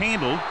one is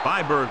handled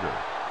by Berger.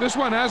 This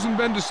one hasn't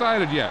been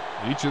decided yet.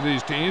 Each of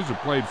these teams have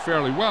played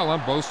fairly well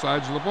on both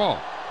sides of the ball.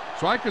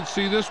 So I could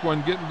see this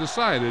one getting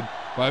decided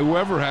by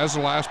whoever has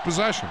the last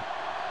possession.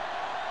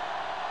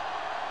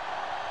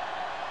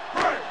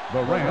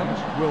 The Rams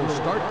will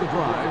start the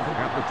drive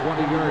at the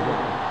 20-yard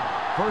line.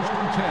 First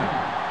and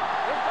 10.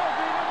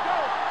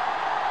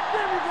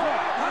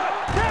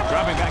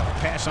 Dropping back to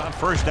pass on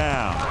first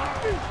down.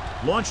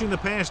 Launching the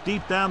pass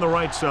deep down the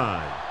right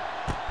side.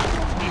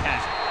 He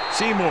has it.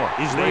 Seymour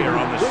is there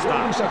on the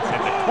stop at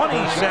the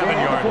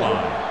 27-yard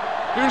line.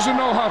 Here's a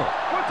no huddle.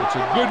 It's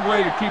a good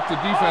way to keep the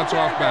defense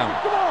off balance.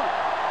 Come on.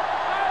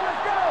 All right, let's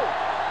go.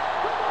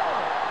 Come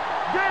on.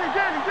 Get it.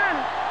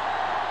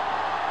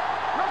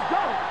 Let's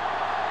go.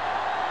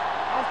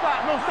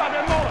 No stop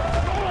that motor.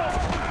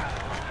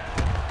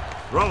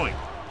 Throwing.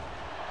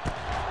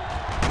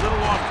 A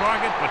little off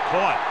target, but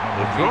caught.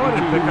 The throw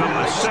to pick up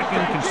the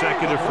second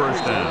consecutive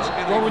first down.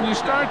 Well, when you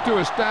start to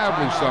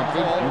establish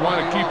something, you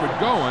want to keep it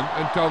going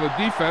until the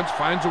defense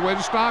finds a way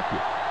to stop you.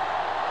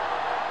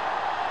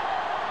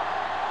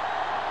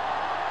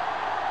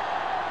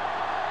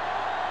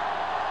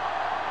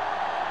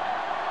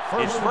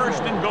 It's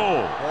first and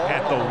goal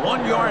at the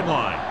 1-yard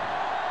line.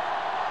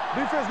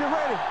 Defense, get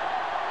ready.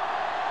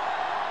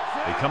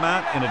 They come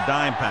out in a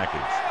dime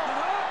package.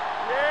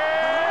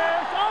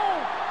 Yes, on.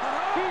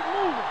 Keep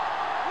moving.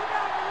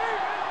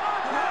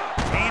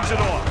 Hands it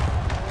off.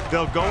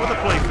 They'll go with a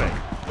play fake.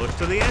 Looks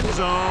to the end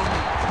zone.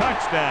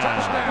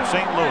 Touchdown,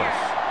 St. Louis.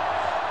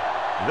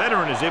 The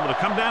veteran is able to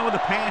come down with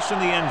a pass in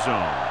the end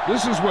zone.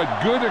 This is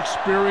what good,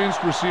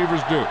 experienced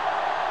receivers do.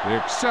 They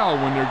excel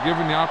when they're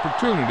given the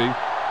opportunity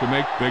to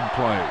make big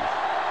plays.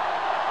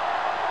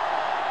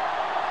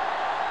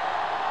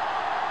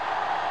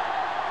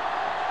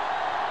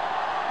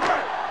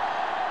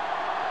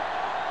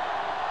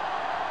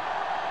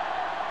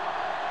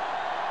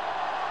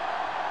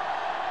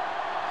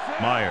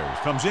 Myers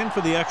comes in for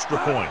the extra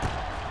point.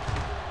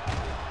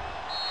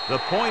 The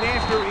point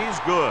after is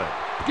good.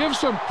 Give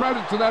some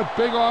credit to that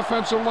big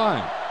offensive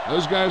line.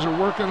 Those guys are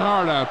working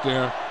hard out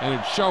there, and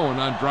it's showing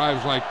on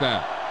drives like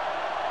that.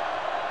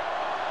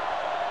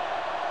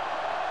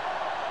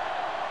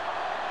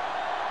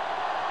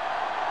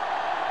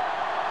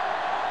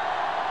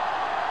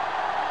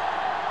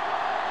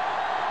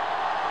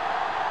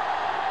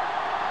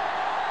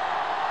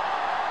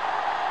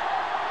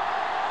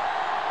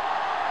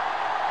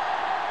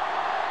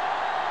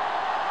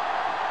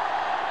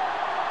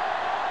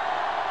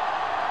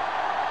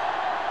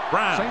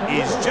 Brown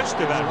is just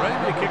about ready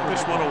to kick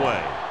this one away.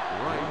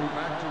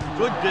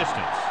 Good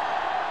distance.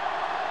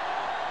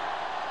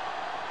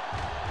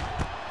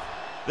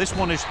 This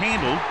one is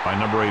handled by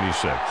number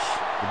 86.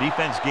 The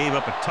defense gave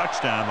up a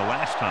touchdown the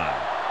last time.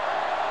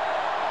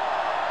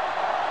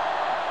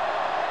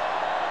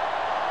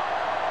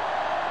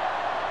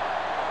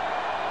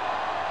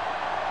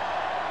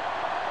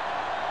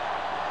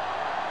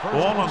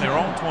 Ball on their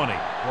own 20. Ball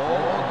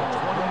on the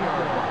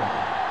 20-yard line.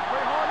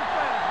 Play hard and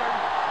fast,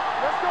 baby.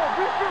 Let's go.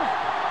 Be fierce.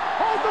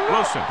 Hold the look.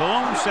 Wilson, the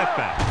lone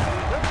setback.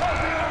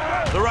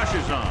 The rush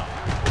is on.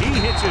 He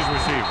hits his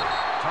receiver.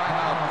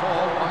 Timeout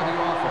called by the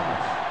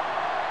offense.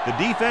 The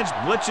defense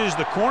blitzes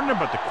the corner,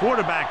 but the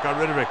quarterback got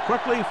rid of it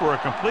quickly for a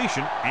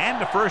completion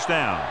and a first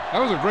down. That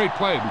was a great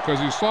play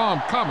because he saw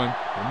him coming,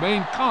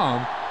 remained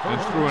calm,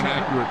 and threw an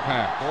accurate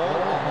pass. Ball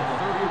on the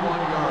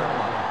 31-yard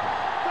line.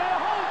 Stay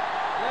home.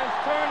 Let's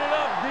turn it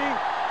up, D.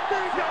 They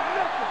got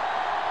nothing.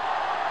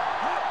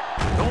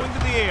 Going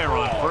to the air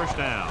on first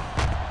down.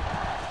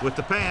 With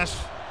the pass,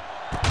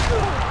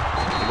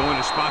 they're going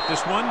to spot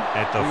this one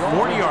at the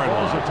 40-yard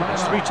line.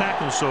 That's 3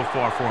 tackles so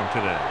far for him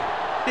today.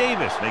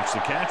 Davis makes the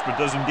catch but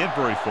doesn't get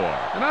very far.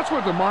 And that's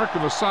what the mark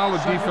of a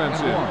solid defense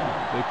is.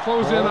 They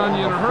close in on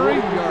you in a hurry,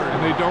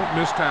 and they don't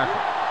miss tackle.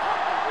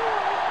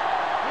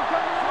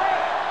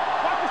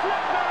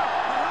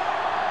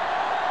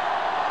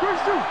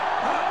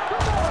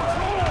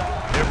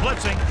 They're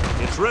blitzing.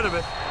 It's rid of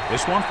it.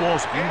 This one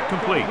falls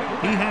incomplete.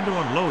 He had to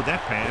unload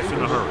that pass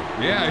in a hurry.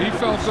 Yeah, he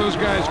felt those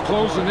guys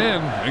closing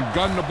in and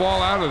gunned the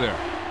ball out of there.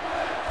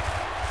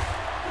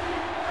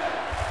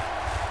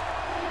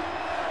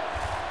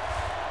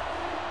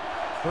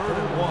 Third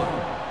and 1.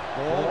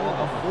 Ball on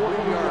the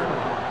 40-yard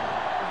line.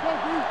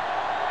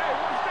 Hey,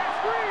 watch that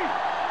screen.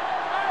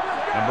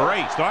 Number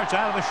 8 starts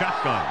out of the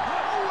shotgun.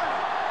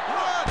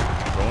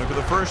 Going for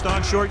the first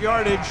on short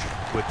yardage.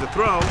 With the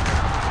throw,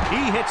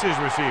 he hits his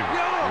receiver.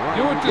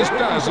 You know what this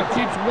does? It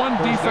keeps one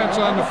defense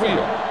on the field,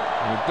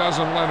 and it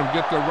doesn't let them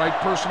get the right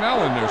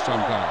personnel in there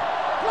sometimes.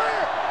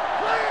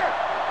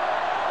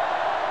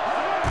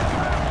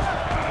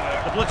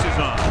 The blitz is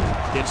on.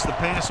 Gets the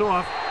pass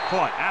off.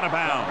 Caught out of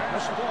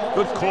bounds.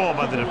 Good call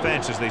by the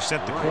defense as they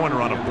set the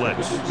corner on a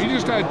blitz. He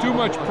just had too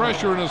much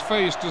pressure in his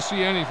face to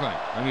see anything,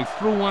 and he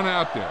threw one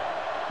out there.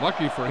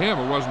 Lucky for him,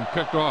 it wasn't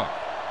picked off.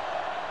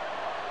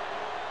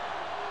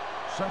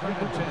 Second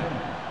and 10.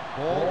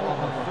 Ball on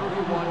the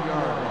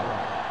 31-yard line.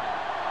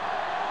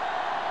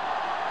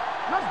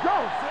 Let's go.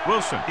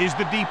 Wilson is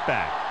the deep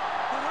back.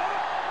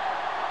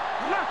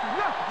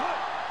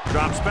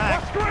 Drops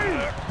back.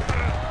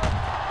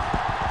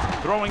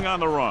 Throwing on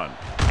the run.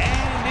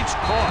 And it's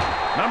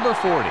caught. Number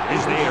 40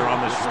 is there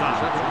on the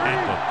stop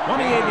at the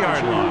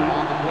 28-yard line.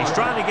 He's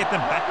trying to get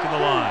them back to the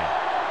line.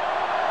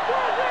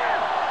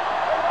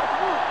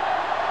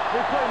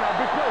 Big play now,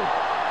 big play.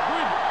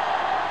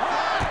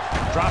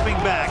 Dropping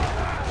back.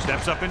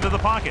 Steps up into the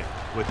pocket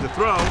with the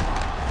throw.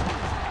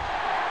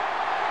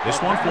 This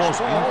one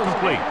falls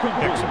incomplete.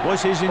 Dixon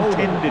was his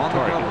intended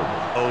target.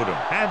 Odom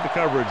had the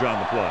coverage on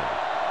the play. 2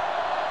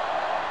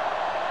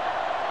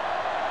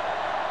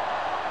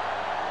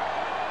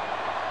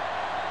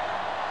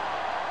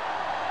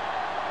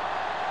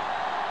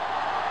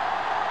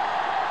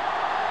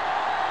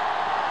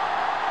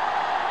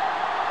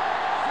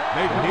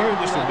 And here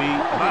this will be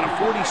about a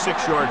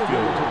 46-yard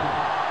field goal.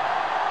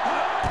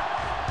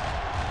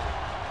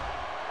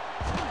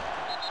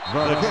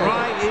 The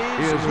try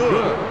is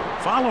good.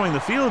 Following the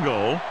field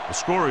goal, the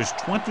score is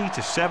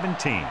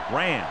 20-17.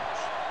 Rams.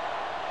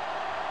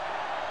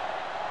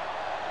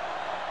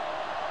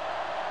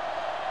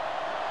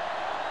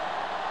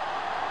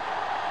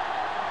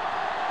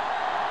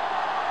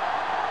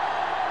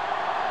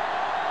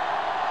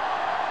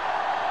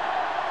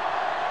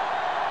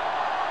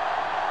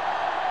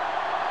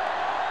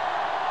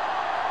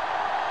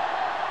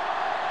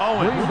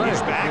 Owen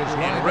is back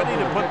and ready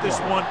to put this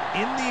one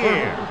in the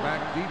air.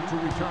 Back deep to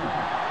return.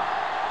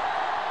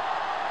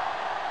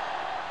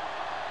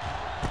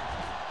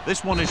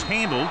 This one is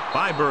handled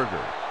by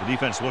Berger. The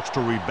defense looks to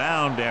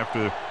rebound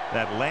after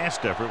that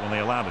last effort when they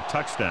allowed a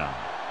touchdown.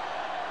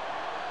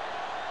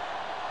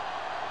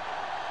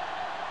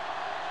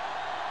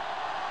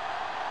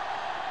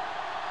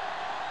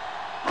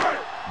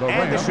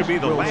 And this should be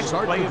the last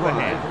play of the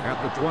half.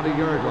 At the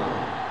 20-yard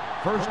line.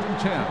 1st and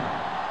 10.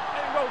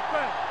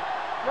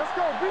 Let's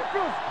go, be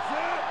close.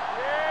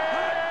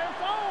 Yeah,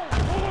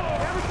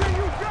 everything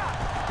you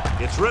got.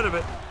 Gets rid of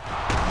it.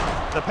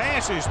 The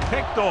pass is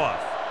picked off.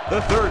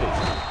 The 30.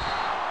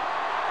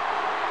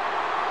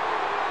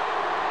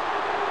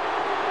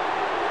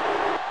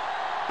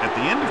 At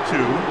the end of 2,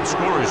 the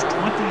score is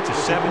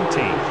 20-17.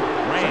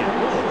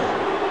 Rams.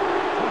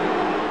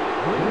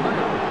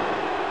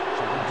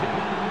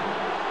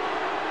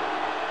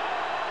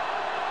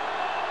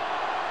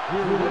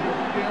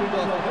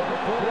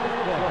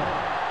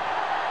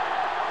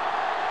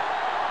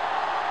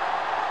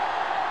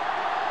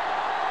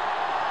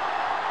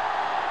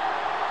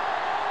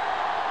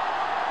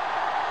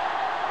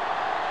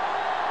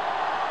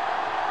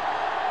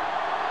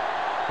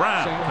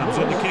 Brown comes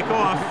in to kick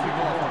off.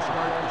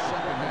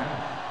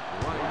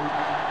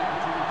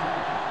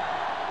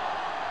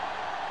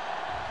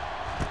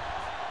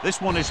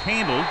 This one is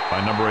handled by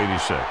number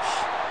 86.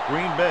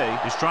 Green Bay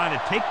is trying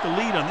to take the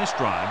lead on this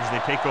drive as they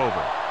take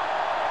over.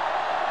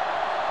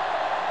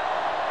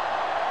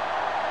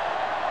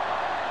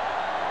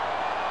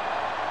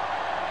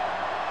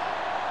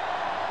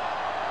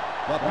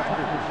 The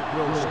Packers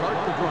will start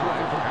the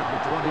drive at the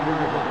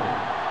 20-yard line.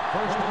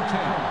 1st and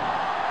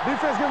 10.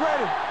 Defense, get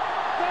ready.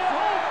 Stay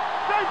home.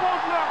 Stay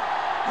both now.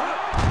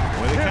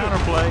 With a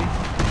counterplay.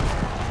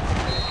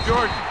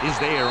 Jordan is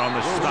there on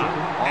the stop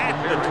at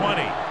the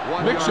 20.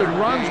 Mixing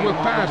runs with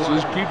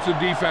passes keeps the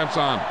defense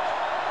honest.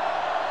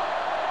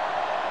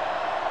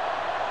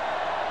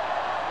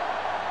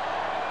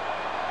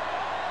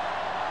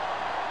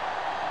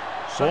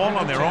 Ball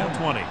on their own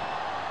 20.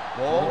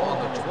 Ball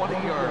on the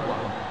 20-yard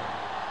line.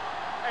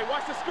 Hey,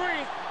 watch the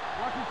screen.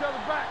 Watch each other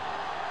back.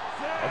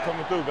 I'm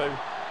coming through, baby.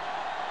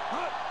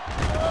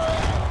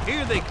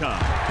 Here they come.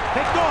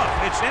 Picked off.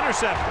 It's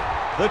intercepted.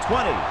 The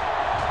 20.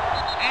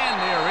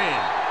 And they're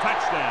in.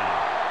 Touchdown.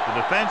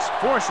 The defense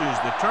forces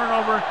the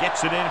turnover,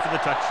 gets it in for the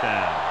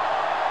touchdown.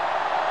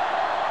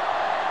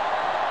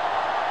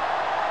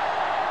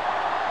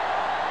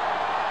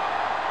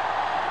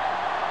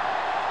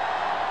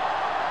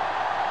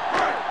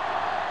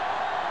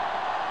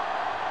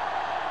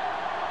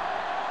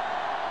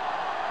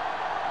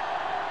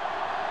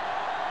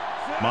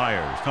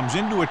 Myers comes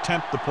in to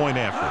attempt the point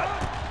after.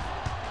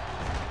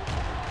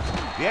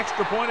 The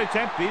extra point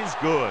attempt is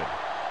good.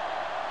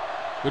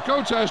 The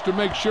coach has to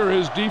make sure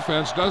his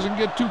defense doesn't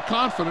get too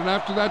confident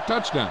after that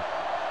touchdown.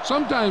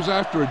 Sometimes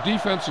after a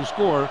defensive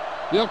score,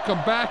 they'll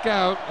come back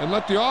out and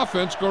let the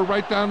offense go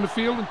right down the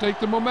field and take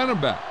the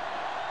momentum back.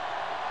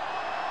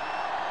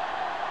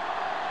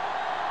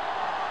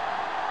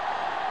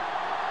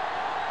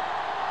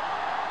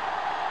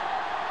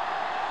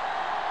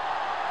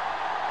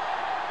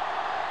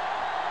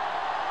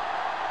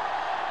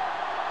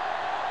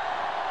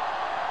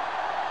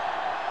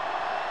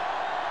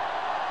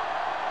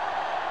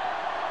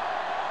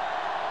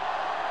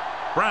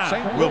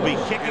 Brown will be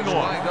kicking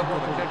off. Lined up for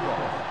the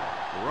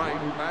kickoff. Right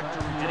back to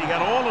return. And he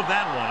got all of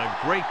that one. A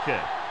great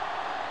kick.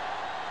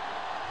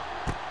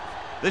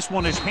 This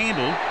one is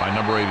handled by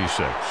number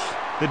 86.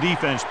 The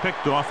defense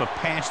picked off a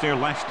pass their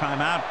last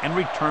time out and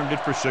returned it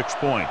for 6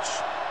 points.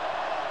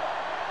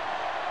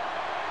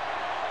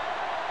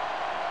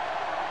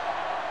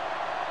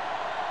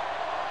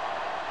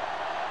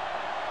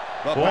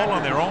 Ball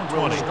on their own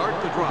 20.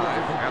 Start the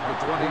drive at the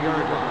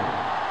 20-yard line.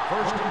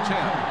 1st and 10.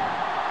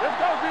 Let's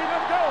go, D.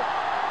 Let's go.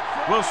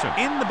 Wilson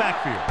in the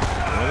backfield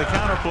with a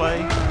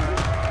counterplay.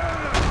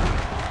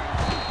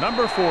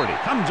 Number 40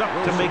 comes up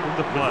to make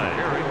the play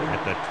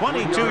at the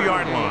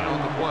 22-yard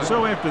line.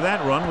 So after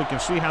that run, we can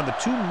see how the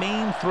two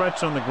main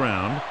threats on the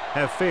ground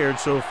have fared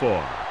so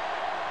far.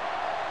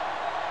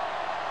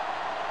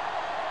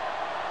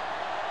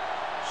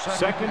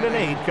 Second and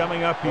 8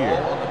 coming up here.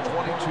 Ball on the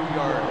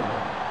 22-yard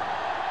line.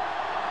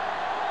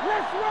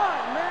 Let's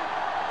run, man.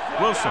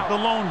 Wilson, the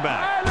lone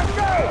back,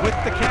 with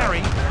the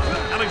carry.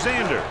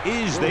 Alexander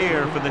is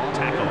there for the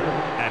tackle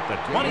at the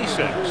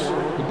 26.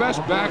 The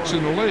best backs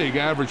in the league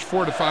average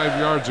 4 to 5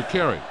 yards a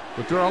carry,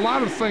 but there are a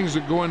lot of things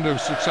that go into a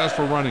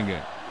successful running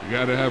game. You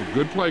got to have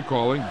good play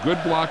calling,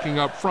 good blocking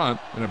up front,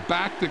 and a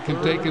back that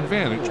can take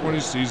advantage when he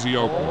sees the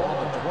opening.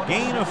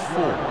 Gain of 4.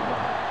 Turn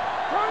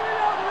it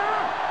up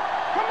now.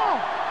 Come on.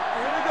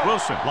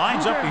 Wilson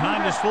lines up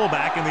behind his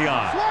fullback in the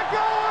eye. Slap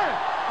going.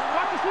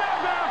 Watch the slap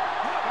down.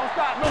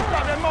 Don't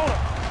stop that motor.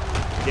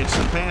 Gets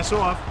the pass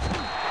off.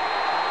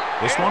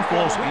 This one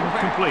falls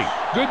incomplete.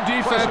 Good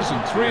defense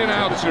and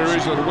 3-and-out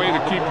series are the way to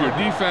keep your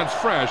defense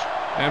fresh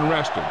and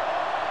rested.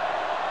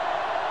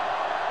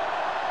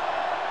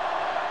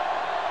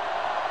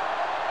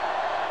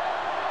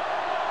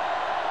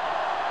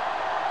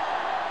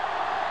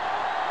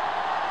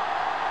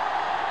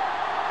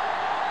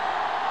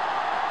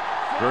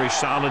 Very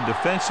solid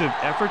defensive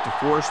effort to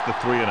force the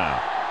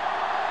 3-and-out.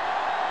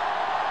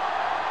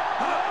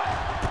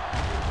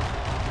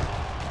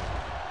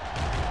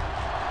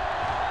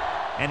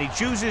 And he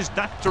chooses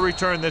not to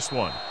return this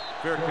one.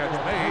 Fair catch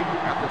made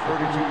at the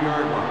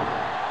 32-yard line.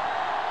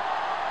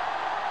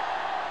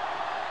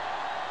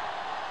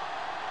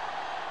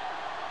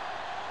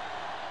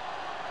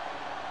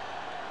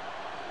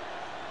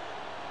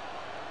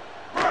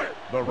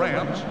 The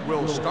Rams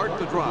will start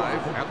the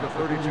drive at the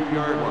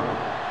 32-yard line.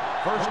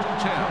 1st and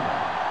 10.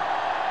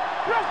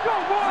 Let's go,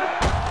 boys.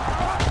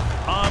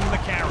 On the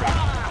carry.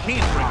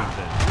 Can't bring him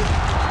in.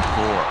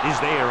 4 is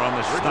there on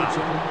the stop.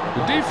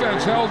 The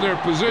defense held their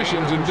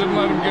positions and didn't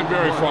let them get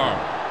very far.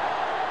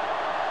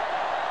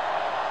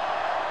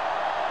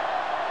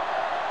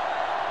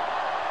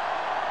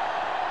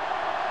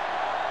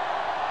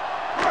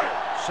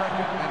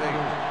 Second and 8.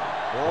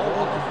 Ball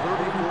on the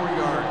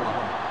 34-yard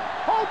line.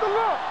 Hold the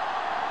look.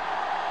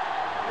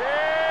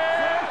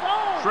 Yeah, it's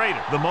on.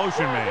 Schrader, the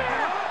motion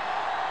man.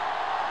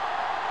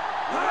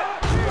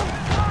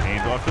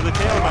 Hand off to the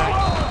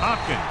tailback.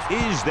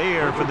 Hopkins is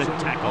there for the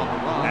tackle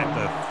at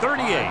the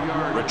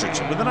 38.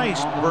 Richardson with a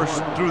nice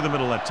burst through the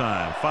middle that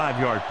time.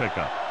 5-yard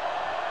pickup.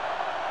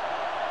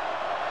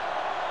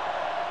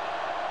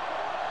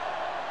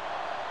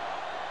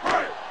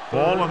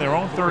 Ball on their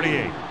own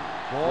 38.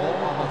 Ball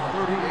on the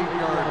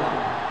 38-yard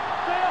line.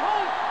 Stay at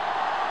home.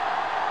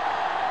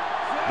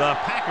 The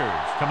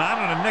Packers come out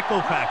in a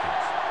nickel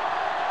package.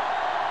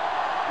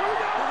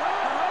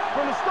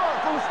 From the start.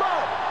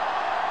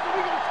 So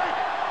we gonna take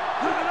it.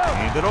 Put it up.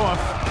 Hand it off.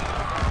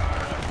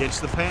 Gets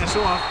the pass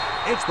off.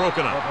 It's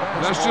broken up.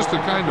 That's just the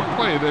kind of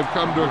play they've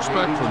come to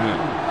expect from him.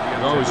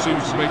 He always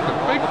seems to make the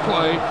big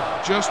play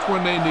just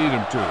when they need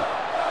him to.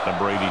 And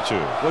Brady, too,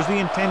 was the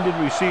intended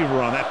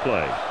receiver on that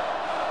play.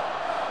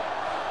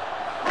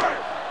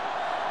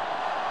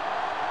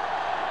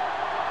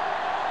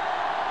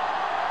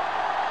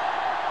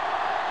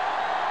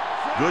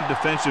 Good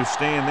defensive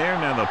stand there.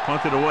 Now they'll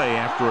punt it away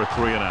after a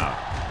 3-and-out.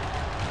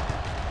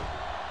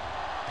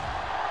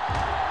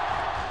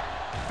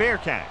 Fair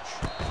catch.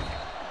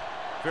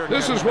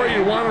 This is where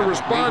you want to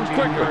respond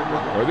quicker,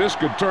 or this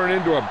could turn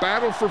into a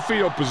battle for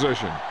field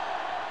position.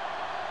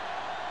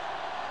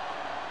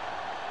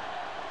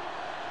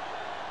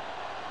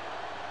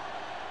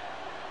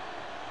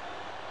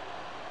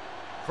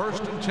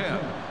 First and 10.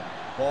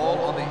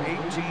 Ball on the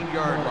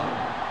 18-yard line.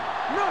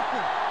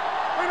 Nothing.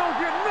 They don't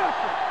get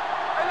nothing.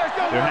 Hey, let's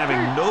go. They're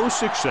having no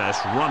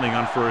success running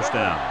on 1st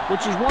down.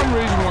 Which is one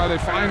reason why they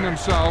find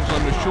themselves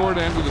on the short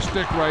end of the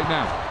stick right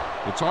now.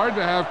 It's hard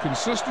to have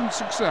consistent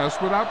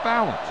success without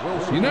balance.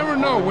 You never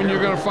know when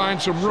you're going to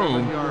find some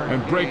room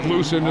and break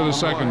loose into the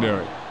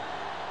secondary.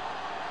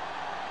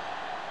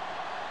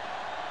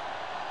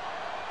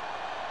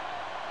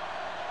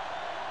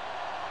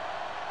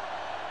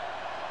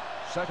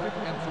 Second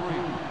and 3.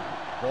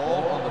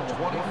 Ball on the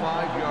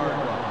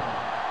 25-yard line.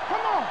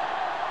 Come on.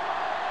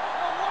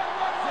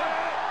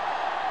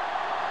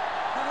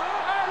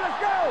 Hey, let's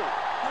go.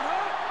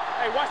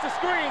 Hey, watch the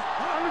screen.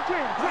 On the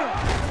 10.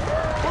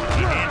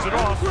 He hands it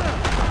off.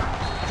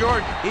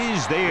 Jordan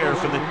is there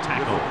for the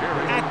tackle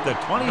at the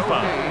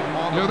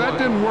 25. You know, that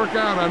didn't work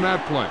out on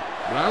that play,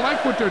 but I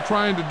like what they're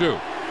trying to do.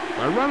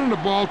 By running the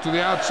ball to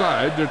the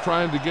outside, they're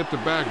trying to get the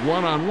back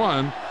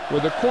one-on-one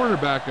with a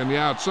cornerback on the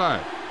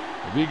outside.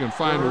 If he can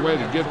find a way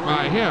to get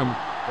by him,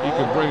 he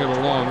can bring it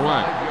a long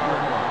way.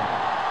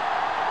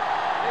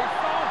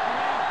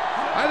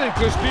 I think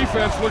this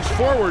defense looks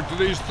forward to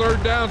these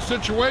 3rd down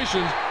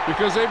situations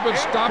because they've been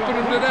stopping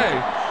them today.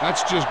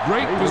 That's just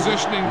great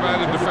positioning by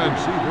the defender.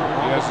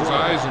 He has his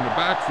eyes in the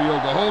backfield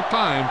the whole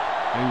time,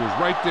 and he was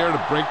right there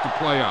to break the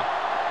play up.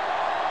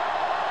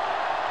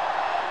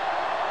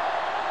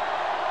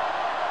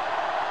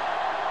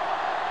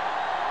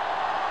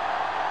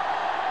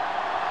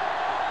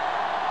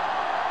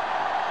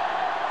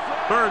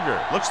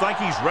 Berger looks like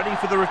he's ready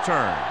for the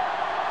return.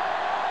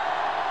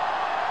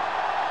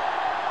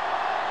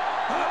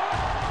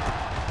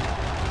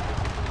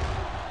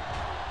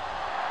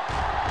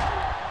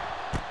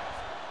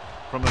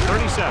 From the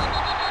 37.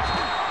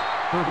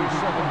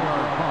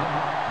 37-yard punt.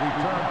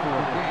 Return for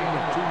a gain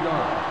of 2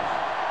 yards.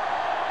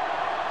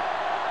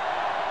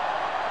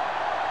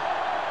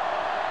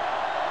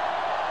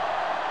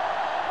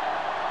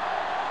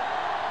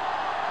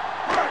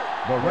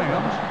 The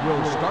Rams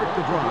will start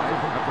the drive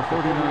at the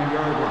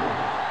 39-yard line.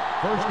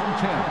 1st and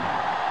 10.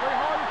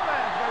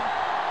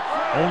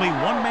 Only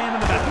one man in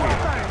the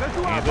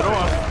backfield. Hand it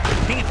off.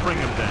 Can't bring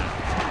him down.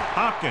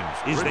 Hopkins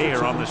is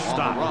there on the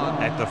stop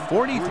at the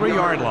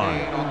 43-yard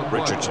line.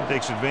 Richardson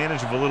takes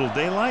advantage of a little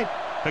daylight,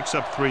 picks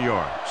up 3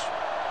 yards.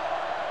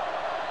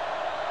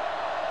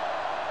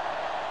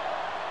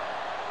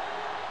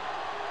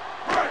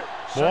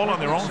 Ball on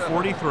their own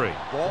 43.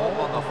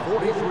 Ball on the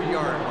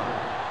 43-yard line.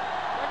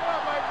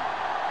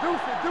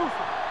 Deuce it.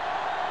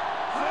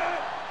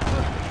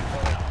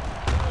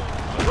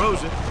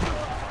 Throws it.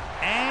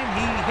 And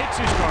he hits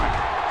his target.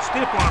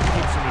 Stiff arm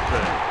keeps him at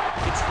bay.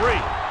 It's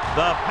free.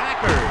 The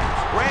Packers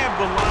grab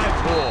the live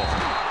ball.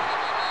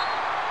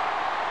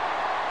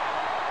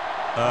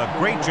 A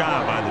great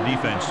job by the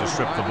defense to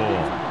strip the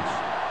ball.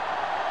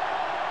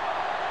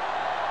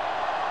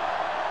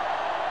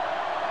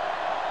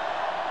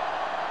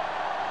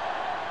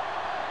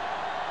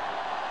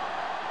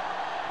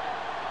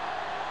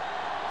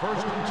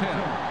 First and 10.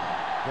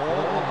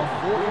 Ball on the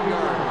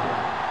 40-yard line.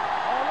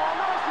 All on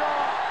us,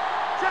 y'all.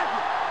 Check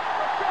it.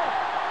 Let's go.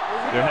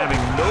 They're having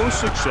no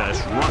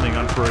success running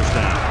on first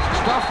down.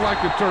 Stuff like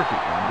a turkey.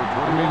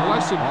 I mean,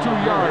 less than 2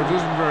 yards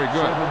isn't very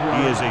good.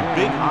 He is a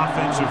big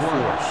offensive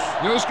force.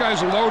 You know, this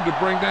guy's a load to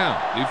bring down.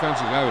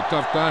 Defenses have a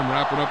tough time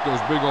wrapping up those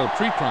big old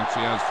tree trunks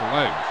he has for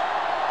legs.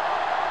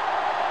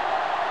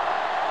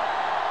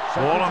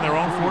 Ball on their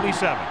own 47.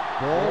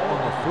 Ball on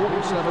the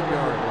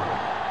 47-yard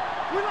line.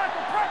 We like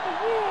to practice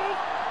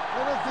rules.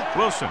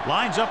 Wilson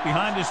lines up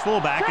behind his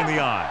fullback in the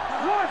eye.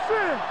 Once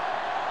in.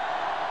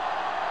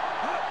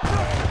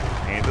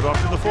 Hand it off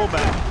to the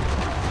fullback.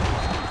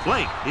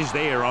 Blake is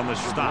there on the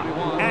stop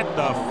at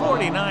the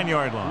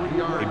 49-yard line.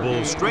 He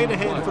bowls straight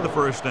ahead for the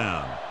first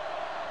down.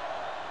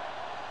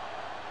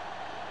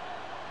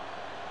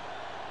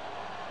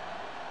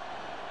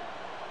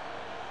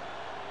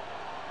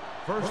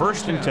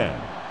 First and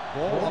 10.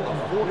 Ball on the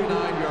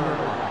 49-yard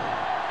line.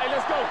 Hey,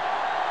 let's go.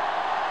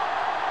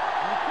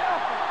 Be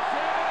careful.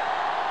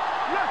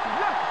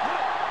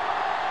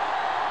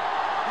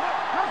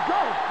 Let's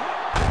go.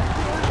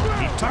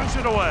 He tucks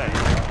it away.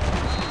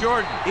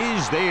 Jordan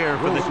is there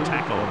for the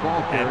tackle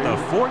at the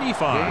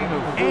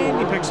 45, and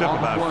he picks up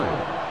about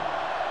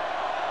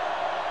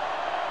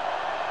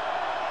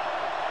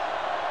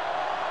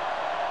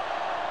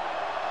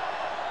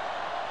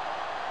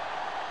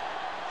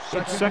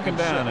 4. It's second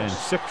down and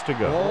 6 to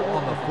go. Ball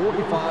on the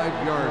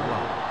 45-yard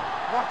line.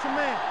 Watch your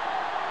man.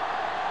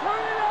 Turn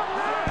it up,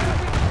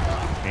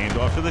 man. Hand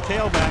off to the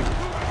tailback.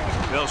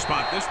 They'll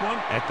spot this one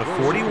at the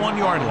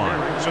 41-yard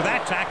line. So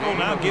that tackle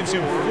now gives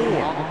him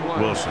 4.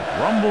 Wilson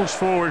rumbles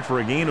forward for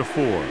a gain of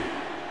 4.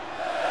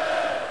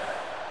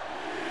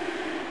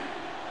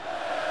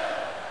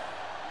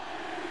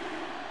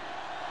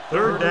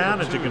 Third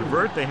down, and to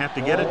convert, they have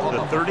to get it to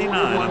the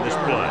 39 on this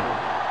play.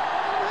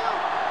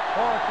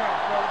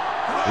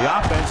 The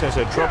offense has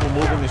had trouble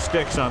moving the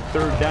sticks on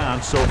third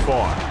down so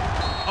far.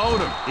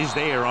 Odom is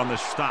there on the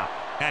stop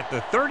at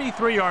the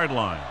 33-yard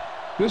line.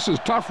 This is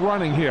tough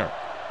running here.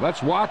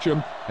 Let's watch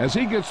him as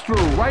he gets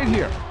through right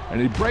here.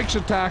 And he breaks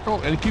a tackle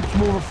and he keeps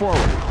moving forward.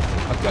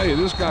 I'll tell you,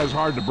 this guy's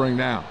hard to bring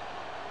down.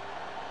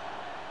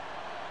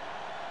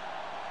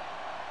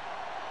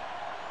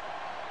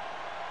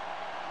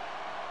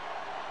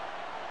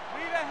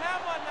 We the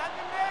hammer, not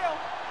the nail.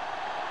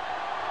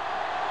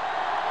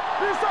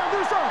 Do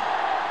something.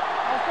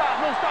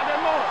 Don't stop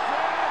that motor.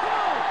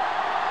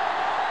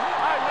 All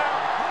right, now.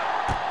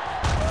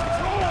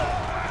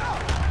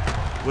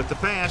 With the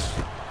pass,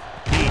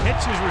 he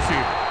hits his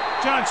receiver.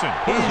 Johnson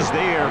is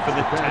there for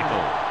the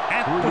tackle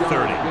at the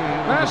 30.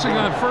 Passing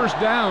on first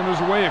down is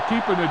a way of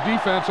keeping the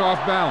defense off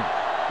balance.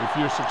 If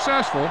you're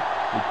successful,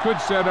 you could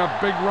set up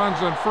big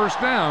runs on first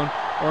down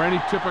or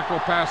any typical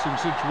passing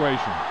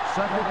situation.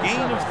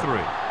 Gain of 3.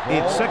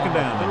 It's second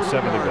down and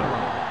 7 to go.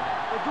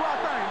 Let's do our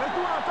thing.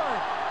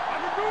 I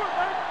can do it,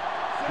 man.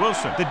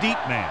 Wilson, the deep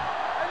man,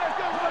 Hey, let's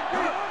go.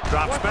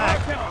 drops back.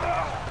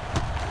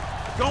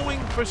 Going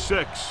for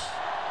 6.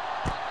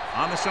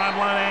 On the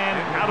sideline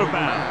and out of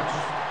bounds.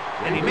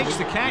 And he makes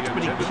the catch,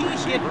 but he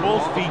can't get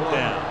both feet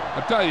down.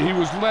 I tell you, he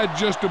was led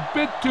just a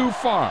bit too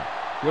far.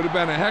 Would have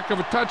been a heck of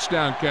a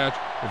touchdown catch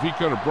if he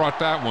could have brought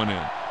that one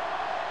in.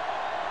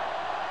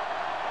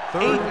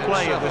 8th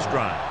play of this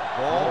drive.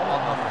 Ball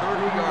on the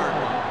 30-yard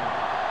line.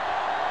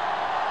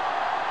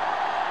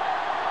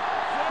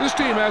 This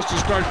team has to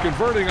start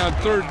converting on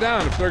third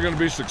down if they're going to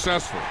be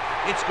successful.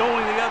 It's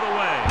going the other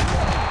way.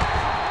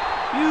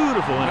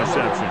 Beautiful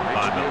interception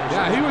by Miller.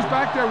 Yeah, he was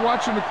back there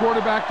watching the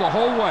quarterback the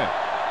whole way.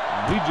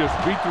 He just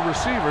beat the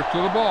receiver to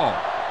the ball.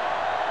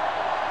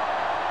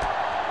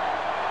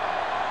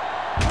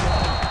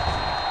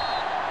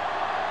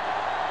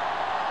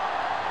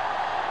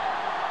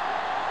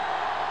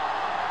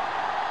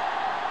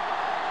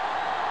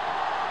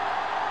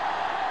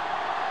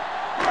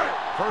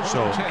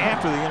 So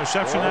after the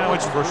interception now,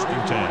 it's first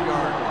and 10.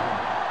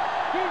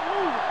 Keep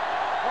moving.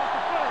 Off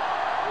the plate.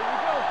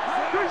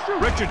 Here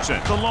we go. Richardson,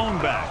 the lone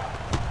back.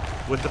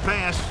 With the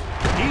pass,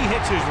 he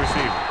hits his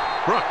receiver.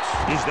 Brooks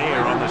is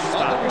there on the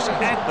stop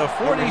at the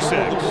 46.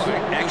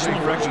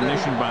 Excellent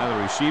recognition by the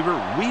receiver,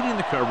 reading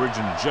the coverage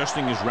and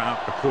adjusting his route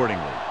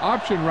accordingly.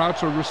 Option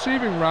routes are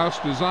receiving routes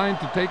designed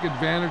to take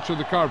advantage of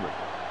the coverage.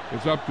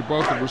 It's up to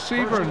both the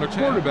receiver and the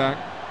quarterback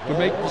to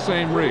make the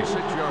same read. If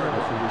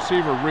the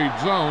receiver reads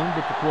zone,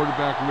 but the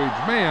quarterback reads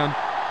man,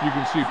 you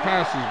can see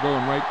passes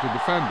going right to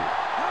defenders.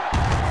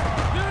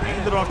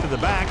 Hand it off to the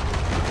back.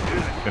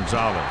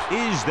 Gonzalez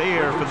is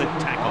there for the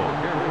tackle.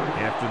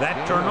 After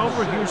that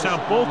turnover, here's how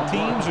both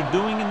teams are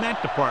doing in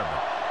that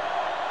department.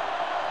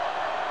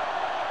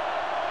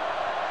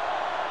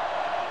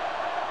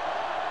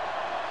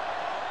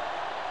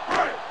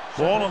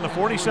 Ball on the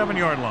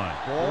 47-yard line.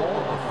 Ball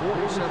on the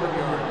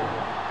 47-yard line.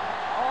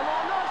 All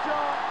on us,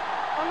 y'all.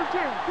 Under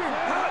 10.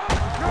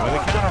 With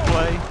a counter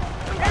play.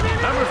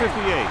 Number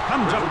 58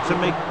 comes up to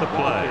make the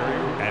play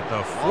at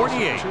the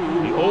 48.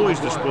 He always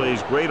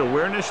displays great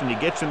awareness, and he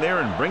gets in there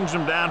and brings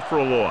him down for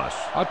a loss.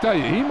 I'll tell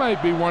you, he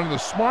might be one of the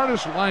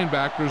smartest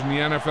linebackers in the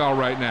NFL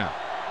right now.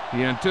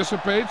 He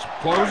anticipates,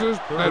 closes,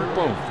 and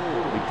boom,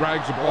 he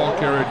drags the ball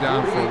carrier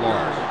down for a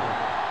loss.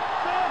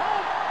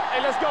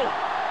 Hey, let's go.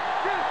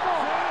 Get it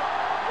going.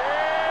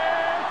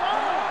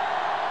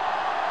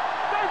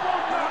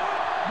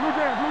 Blue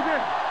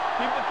down.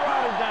 Keep the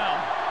throttle down.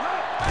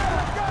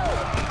 Let's go.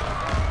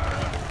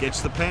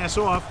 Gets the pass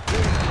off.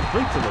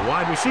 Complete to the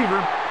wide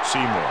receiver.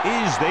 Seymour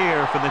is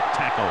there for the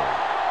tackle.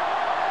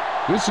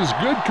 This is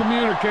good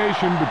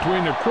communication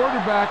between the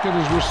quarterback and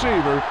his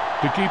receiver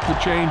to keep the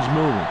chains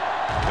moving.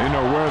 They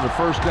know where the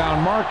first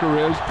down marker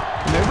is,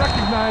 and they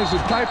recognize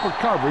the type of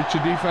coverage the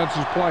defense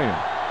is playing.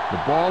 The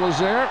ball is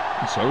there,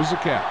 and so is the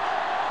catch.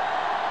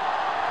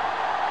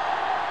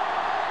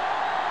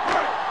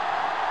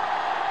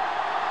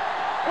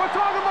 We're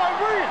talking about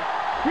Green.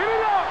 Get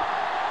it up.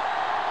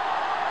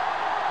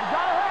 You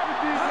gotta have it,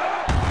 D.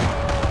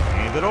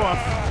 Hand it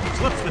off.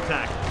 Slips the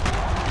tackle.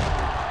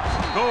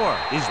 Gore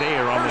is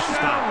there on the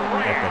stop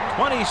at the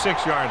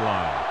 26-yard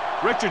line.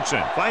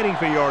 Richardson fighting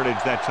for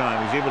yardage that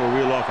time. He's able to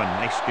reel off a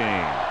nice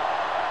gain.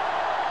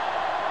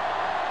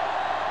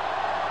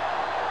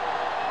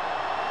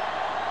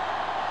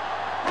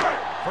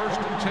 First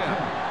and 10.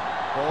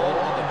 Ball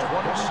on the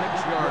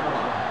 26-yard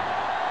line.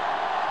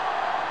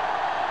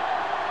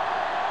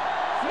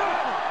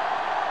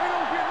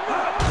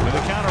 With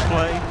a counter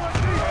play.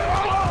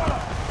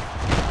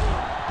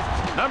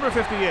 Number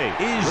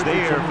 58 is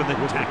there for the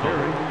tackle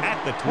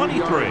at the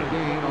 23.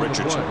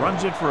 Richardson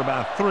runs it for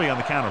about 3 on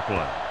the counter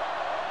play.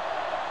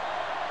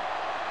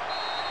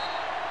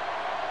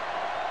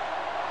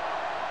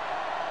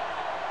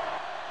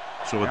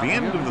 So at the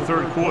end of the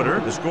third quarter,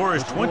 the score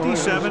is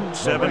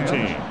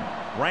 27-17.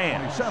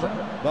 Rams. 27,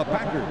 the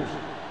Packers.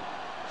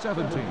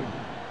 17.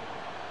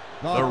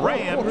 The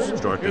Rams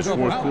start this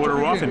fourth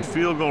quarter off in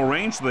field goal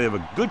range, so they have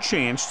a good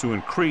chance to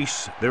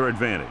increase their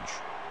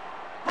advantage.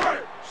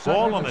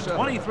 Ball on the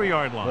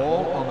 23-yard line.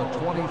 Ball on the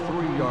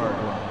 23-yard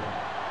line.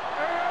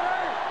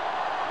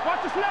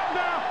 Watch the snap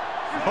down.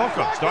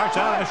 Holcomb starts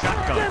out in a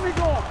shotgun. There we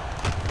go.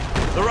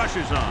 The rush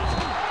is on.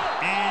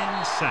 And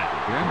sacked.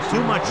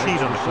 Too much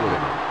heat on the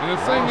quarterback. And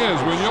the thing is,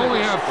 when you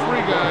only have 3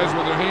 guys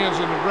with their hands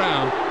in the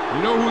ground,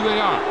 you know who they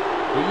are.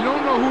 But you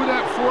don't know who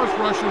that 4th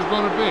rusher is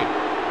going to be.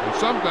 And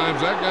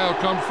sometimes that guy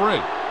will come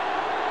free.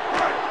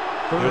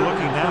 They're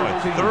looking now at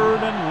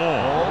 3rd and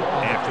long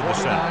after the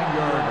sack.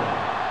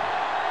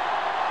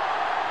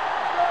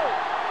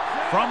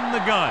 From the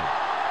gun.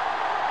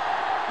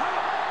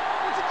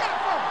 What you got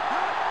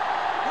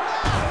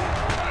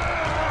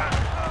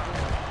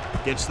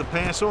for? Gets the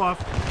pass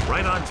off.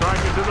 Right on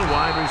target to the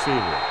wide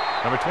receiver.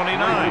 Number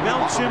 29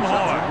 belts him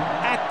hard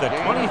at the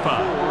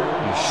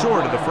 25. He's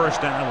short of the first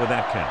down with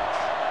that catch.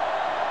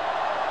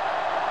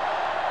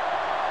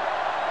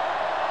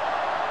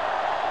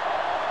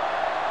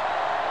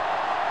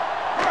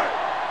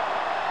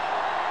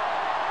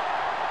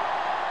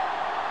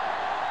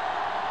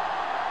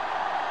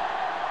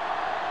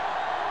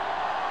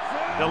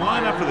 They'll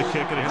line up for the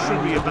kick, and it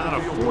should be about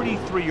a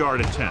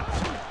 43-yard attempt.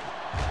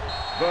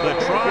 The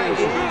try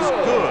is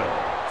good.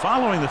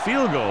 Following the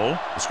field goal,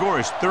 the score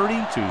is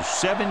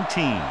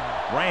 30-17.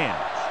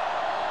 Rams.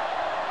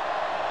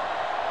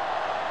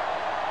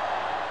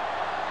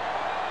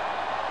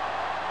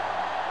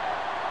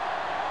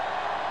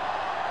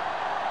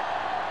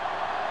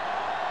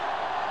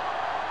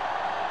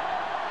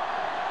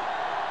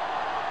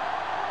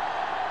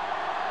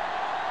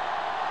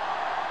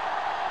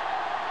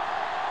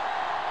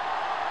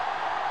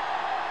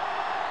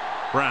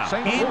 Brown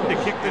in to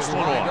kick this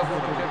one off.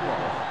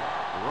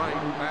 Right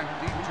back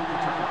deep to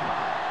return.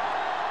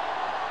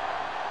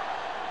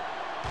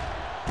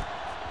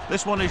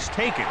 This one is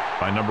taken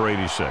by number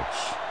 86.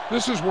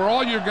 This is where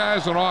all your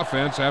guys on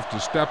offense have to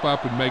step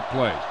up and make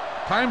plays.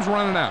 Time's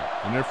running out,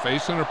 and they're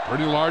facing a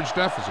pretty large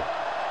deficit.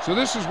 So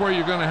this is where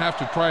you're going to have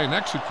to try and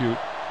execute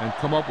and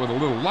come up with a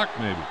little luck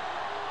maybe.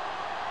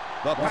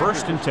 The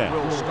First and 10.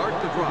 Will start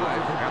the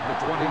drive at the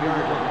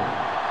 20-yard line.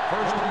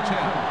 First and 10.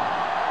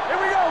 Here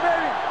we go,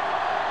 baby.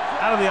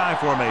 Out of the I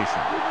formation.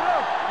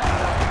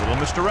 A little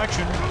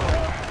misdirection.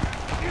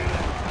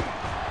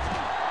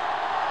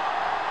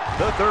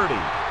 the 30,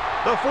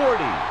 the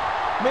 40,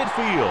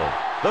 midfield,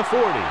 the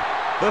 40,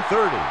 the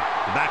 30.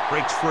 The back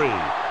breaks free,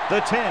 the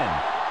 10.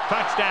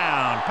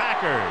 Touchdown,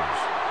 Packers.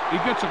 He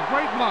gets a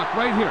great block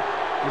right here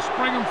to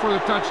spring him for the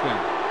touchdown.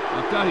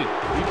 I'll tell you,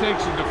 he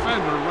takes the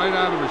defender right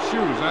out of his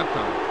shoes that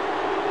time.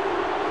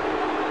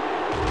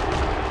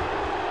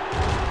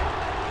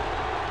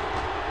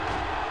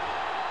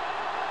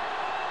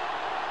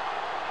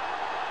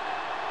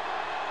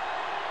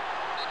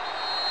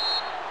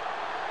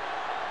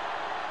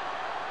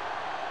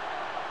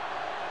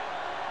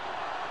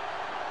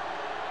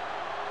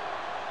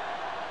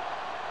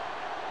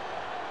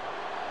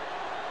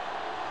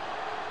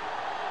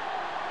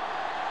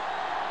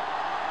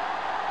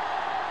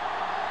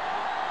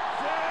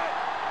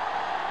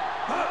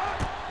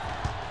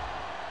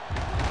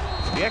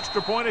 The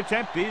extra point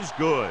attempt is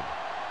good.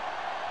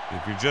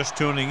 If you're just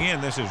tuning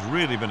in, this has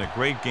really been a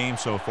great game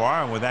so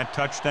far, and with that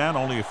touchdown,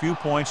 only a few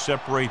points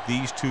separate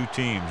these two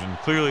teams, and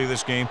clearly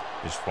this game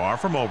is far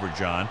from over,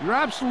 John. You're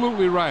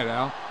absolutely right,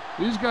 Al.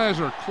 These guys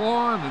are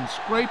clawing and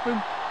scraping,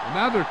 and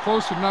now they're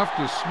close enough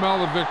to smell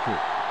the victory.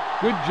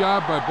 Good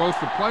job by both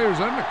the players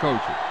and the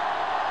coaches.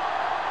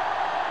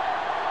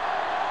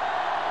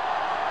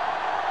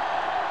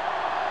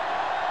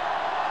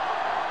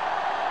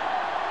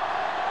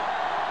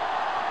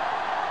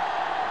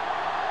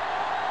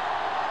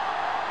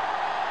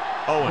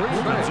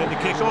 Owens comes in to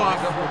kick off.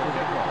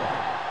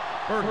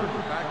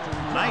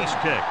 Nice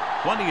kick.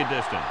 Plenty of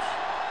distance.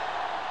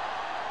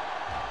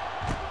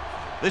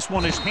 This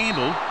one is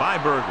handled by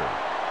Berger.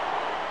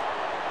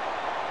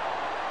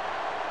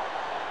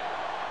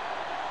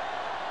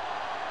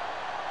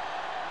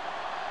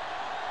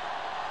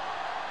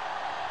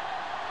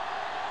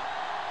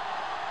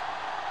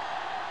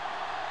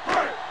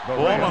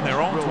 Ball on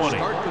their own 20.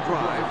 Start the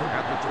drive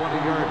at the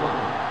 20-yard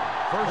line.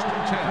 1st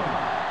and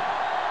 10.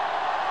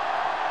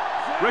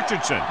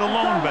 Richardson, the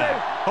lone back.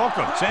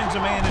 Holcomb sends a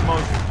man in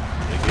motion.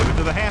 They give it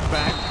to the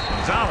halfback.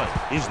 Gonzalez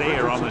is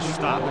there on the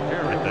stop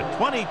at the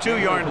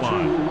 22-yard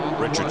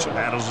line. Richardson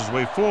battles his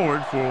way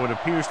forward for what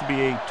appears to be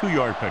a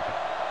 2-yard pickup.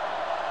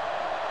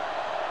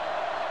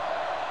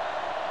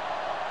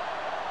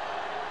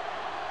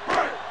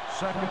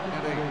 Second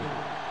and 8.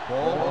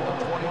 Ball on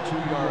the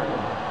 22-yard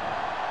line.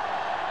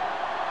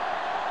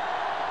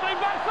 Stay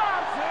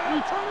backside. You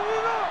turning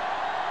it up.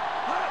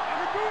 I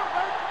can do it,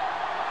 baby.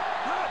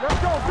 Let's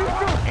go.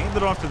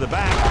 Handed off to the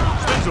back.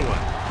 Spins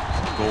away.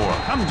 Gore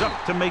comes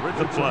up to make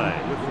the play.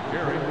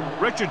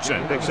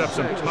 Richardson picks up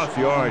some tough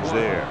yards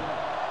there.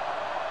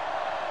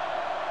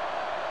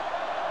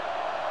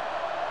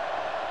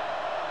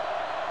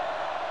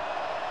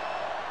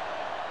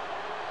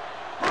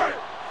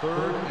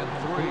 Third and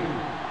 3.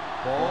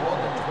 Ball on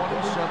the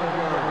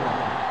 27-yard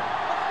line.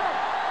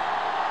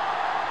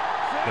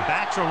 The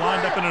backs are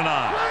lined up in an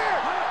eye.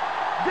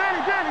 Danny.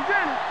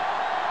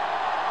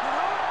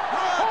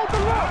 Hold the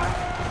lock.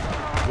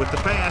 With the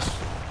pass,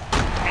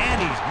 and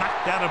he's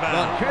knocked out of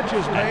bounds The catch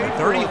is made at the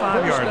for a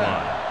 35-yard first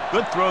down. line.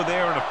 Good throw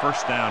there and a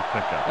first down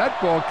pickup. That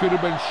ball could have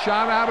been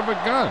shot out of a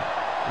gun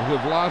with the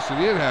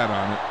velocity it had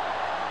on it.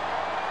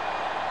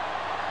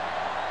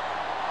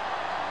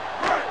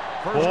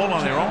 Ball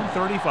on their own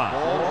 35.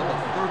 Ball on the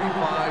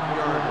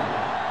 35-yard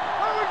line.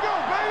 There we go,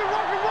 baby.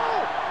 Rock and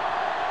roll.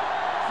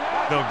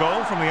 They'll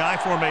go from the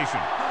I formation.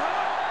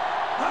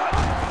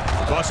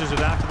 Tosses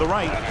it out to the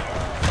right.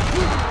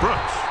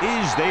 Brooks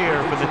is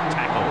there for the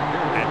tackle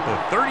at the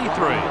 33.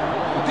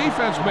 The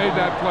defense made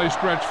that play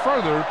stretch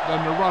further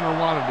than the runner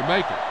wanted to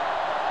make it.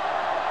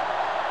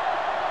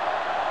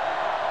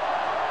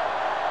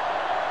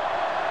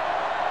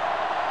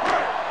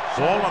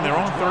 Ball on their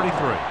own 33.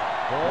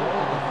 Ball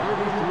on the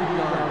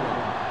 33-yard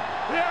line.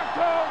 Here it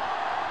comes.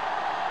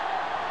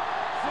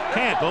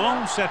 Kent, the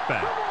lone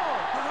setback.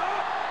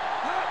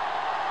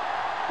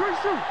 Good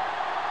shoot.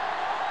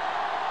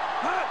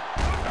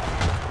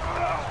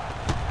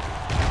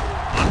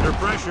 Under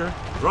pressure,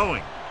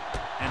 throwing.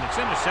 And it's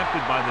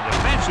intercepted by the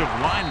defensive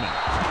lineman.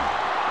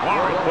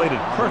 Warren played it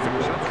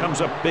perfect.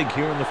 Comes up big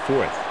here in the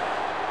 4th.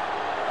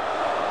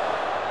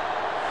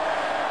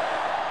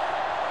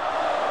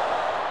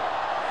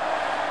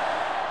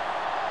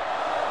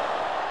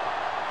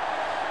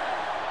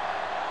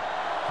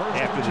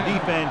 After the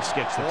defense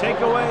gets the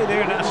takeaway,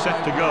 they're now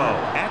set to go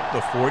at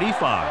the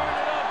 45.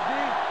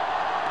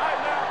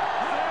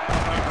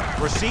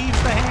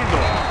 Receives the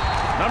handoff.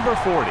 Number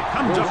 40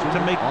 comes up to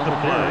make the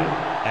play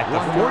at the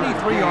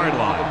 43-yard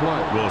line.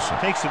 Wilson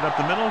takes it up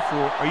the middle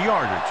for a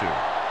yard or two.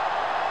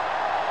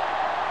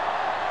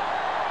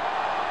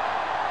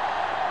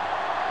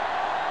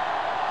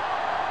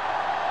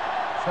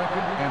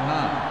 Second and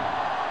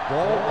 9.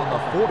 Ball on the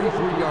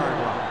 43-yard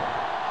line.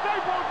 Stay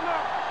broken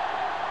up.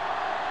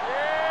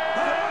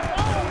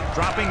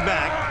 Dropping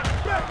back,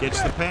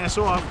 gets the pass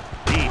off.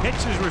 He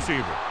hits his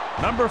receiver.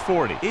 Number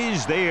 40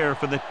 is there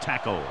for the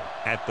tackle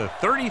at the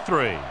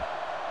 33.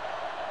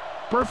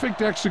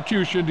 Perfect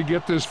execution to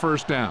get this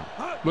first down.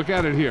 Look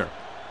at it here.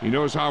 He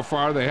knows how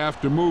far they have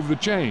to move the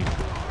chain,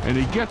 and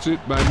he gets it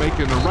by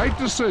making the right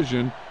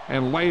decision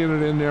and laying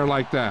it in there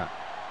like that.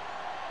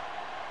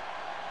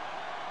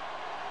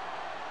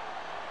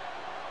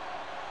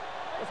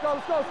 Let's go,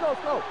 let's go, let's go,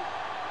 let's go.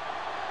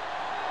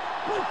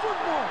 Play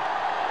football.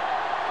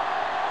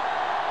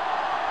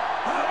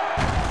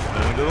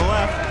 Going to the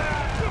left.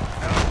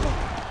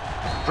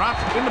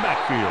 Dropped in the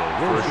backfield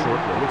for a short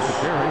release.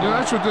 Yeah,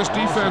 that's what this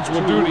defense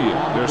will do to you.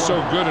 They're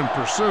so good in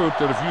pursuit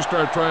that if you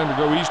start trying to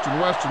go east and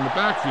west in the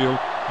backfield,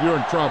 you're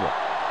in trouble.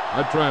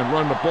 I'd try and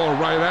run the ball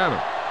right at them.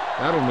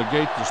 That'll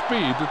negate the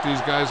speed that these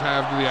guys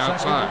have to the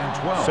outside.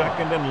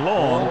 Second and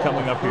long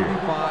coming up here.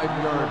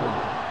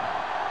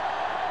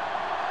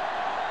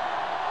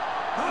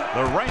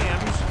 The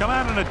Rams come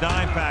out in a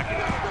dime package.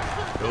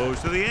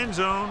 Goes to the end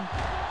zone.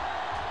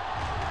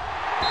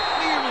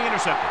 Nearly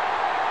intercepted.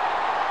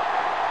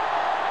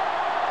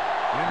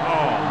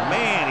 Oh,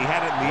 man, he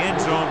had it in the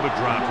end zone but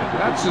dropped it.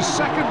 That's the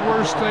second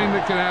worst thing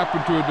that can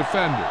happen to a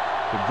defender,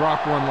 to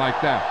drop one like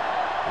that.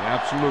 The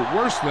absolute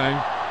worst thing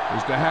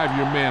is to have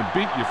your man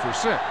beat you for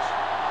 6. 3rd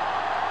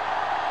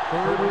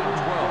and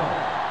 12.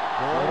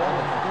 Ball on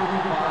the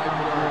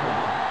 35-yard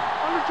line.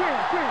 On the 10.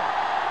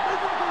 Let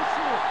them go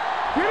short.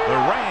 The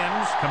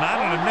Rams come out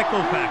in a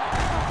nickel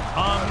package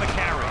on the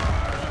carry.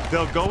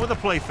 They'll go with a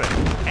play fake,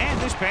 and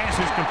this pass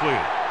is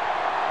completed.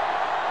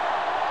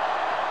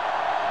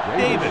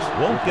 Davis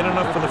won't get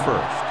enough for the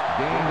first.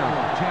 Gain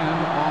of 10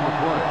 on the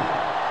play.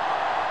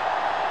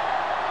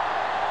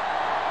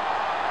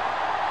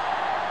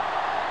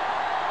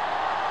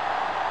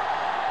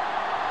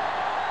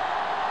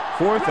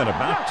 Fourth and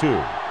about 2.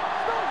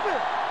 Stop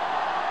it.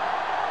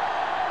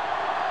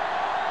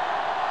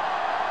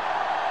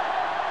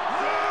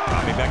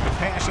 Dropping back to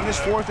pass in this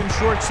 4th and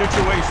short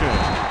situation.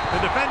 The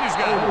defender's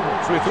got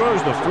it. So he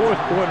throws the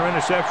 4th quarter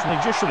interception. He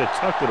just should have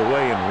tucked it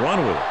away and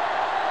run with it.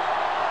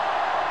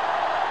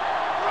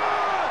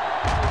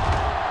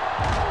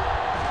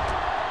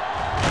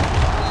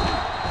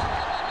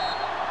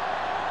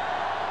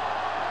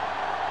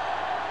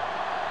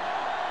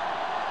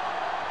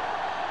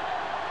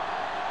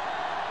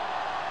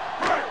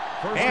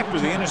 After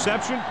the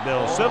interception,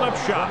 they'll set up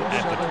shop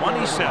at the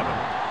 27.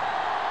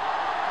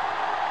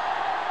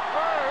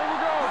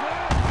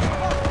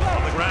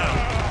 On the ground.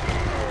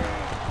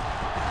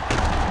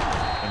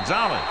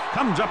 Gonzalez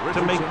comes up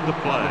to make the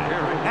play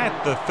at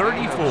the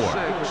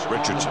 34.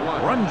 Richardson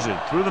runs it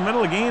through the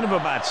middle, a gain of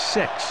about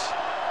 6.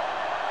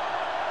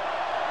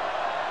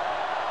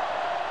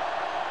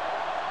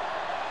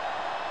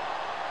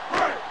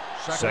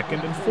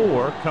 Second and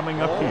 4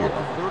 coming up here.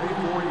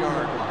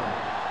 34-yard line.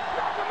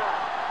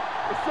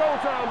 It's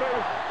showtime,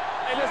 baby.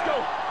 Hey, let's go.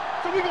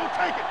 So we gonna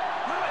take it.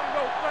 There you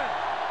go, man.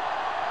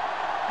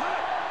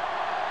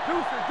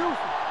 Deuce it.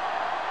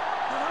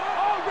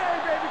 All day,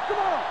 baby.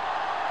 Come on.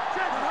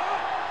 Check it.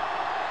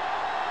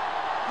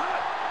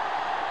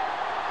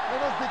 Let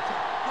us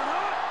dictate.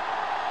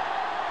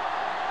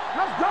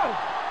 Let's go.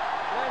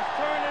 Let's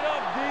turn it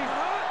up, D.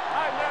 All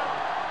right, now.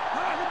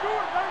 I can do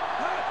it, baby.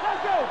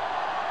 Let's go.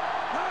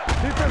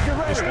 Defense, get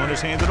ready. This one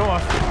is handed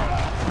off.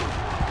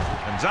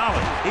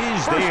 Gonzalez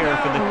is there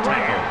for the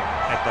tackle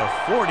at the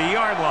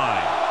 40-yard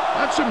line.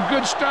 That's some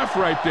good stuff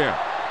right there.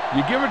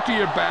 You give it to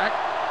your back,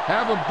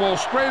 have him pull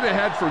straight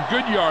ahead for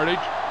good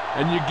yardage,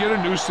 and you get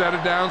a new set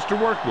of downs to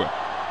work with.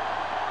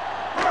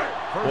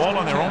 Ball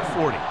on their own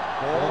 40.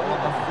 Ball on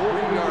the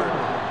 40-yard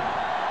line.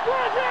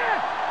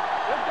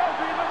 Let's go,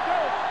 D. Let's go.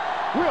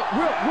 Will.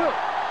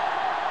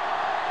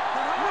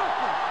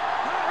 Nothing.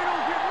 They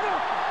don't get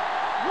nothing.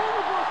 One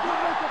of us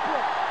will make a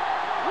play.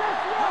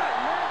 Let's ride,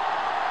 man.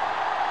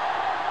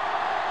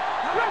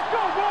 Let's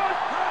go, boys.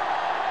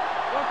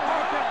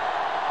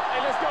 Hey,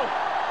 let's go.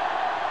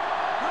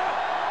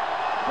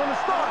 From the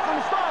start.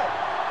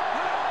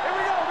 Here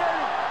we go,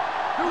 baby.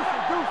 Deuce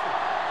it.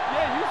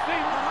 Yeah, you see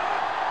me.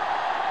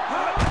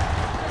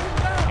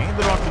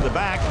 Handed off to the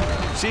back.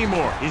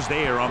 Seymour is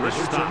there on the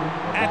stop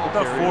at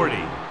the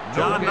 40.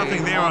 John,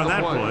 nothing there on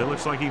that play.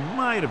 Looks like he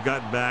might have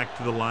gotten back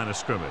to the line of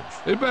scrimmage.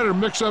 They better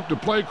mix up the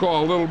play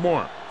call a little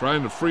more,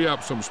 trying to free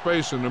up some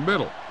space in the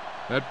middle.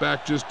 That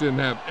back just didn't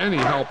have any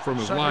help from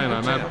his line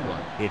on that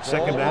play. It's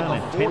second down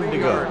and 10 to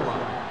go.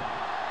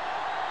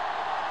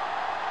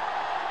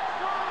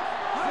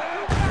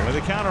 With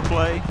a counter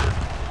play.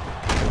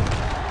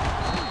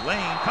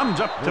 Lane comes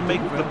up to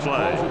make the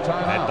play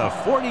at the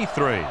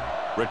 43.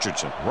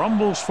 Richardson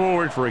rumbles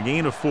forward for a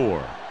gain of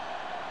 4.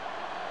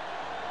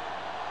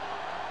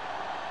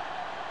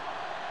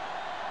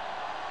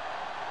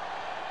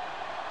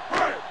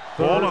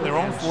 Ball on their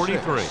own 43.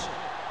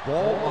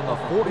 Ball on the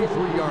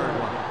 43-yard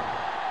line.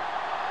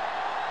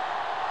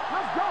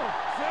 Let's go.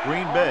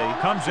 Green Bay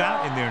comes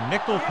out in their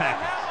nickel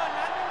package.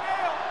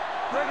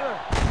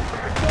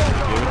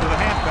 Give it to the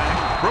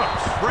halfback.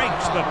 Brooks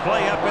breaks the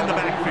play up in the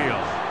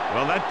backfield.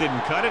 Well, that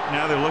didn't cut it.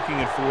 Now they're looking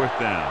at 4th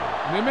down.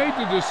 They made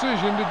the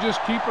decision to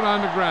just keep it on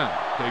the ground,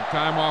 take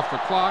time off the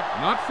clock,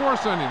 not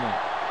force anything.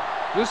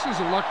 This is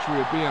a luxury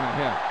of being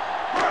ahead.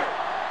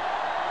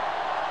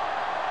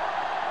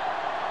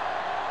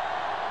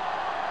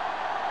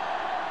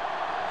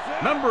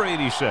 Number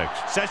 86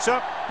 sets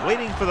up,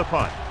 waiting for the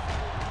punt.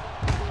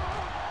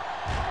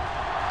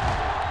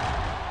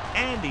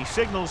 And he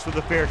signals for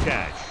the fair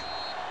catch.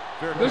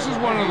 This is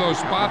one of those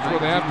spots where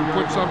they have to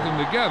put something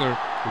together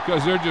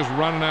because they're just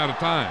running out of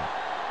time.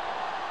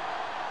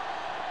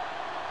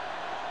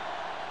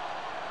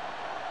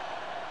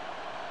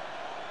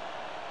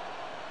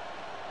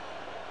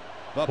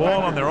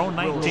 Ball on their own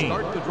 19.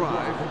 Start the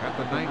drive at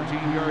the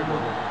 19-yard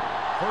line.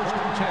 First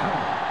and 10.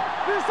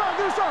 This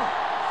on.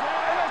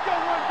 Hey, let's go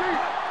one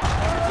deep.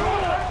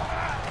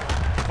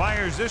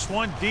 Fires this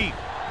one deep.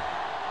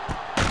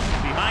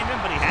 Behind him,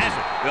 but he has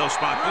it. They'll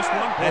spot this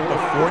one at the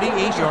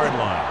 48-yard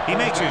line. He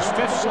makes his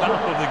 5th stop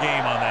of the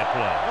game on that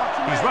play.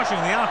 He's rushing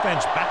the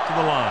offense back to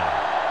the line.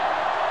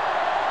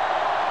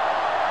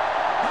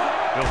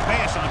 He'll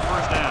pass on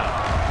first down.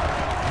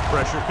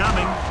 Pressure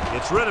coming.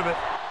 Gets rid of it.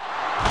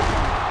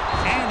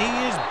 And he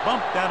is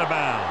bumped out of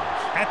bounds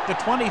at the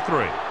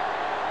 23.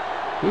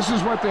 This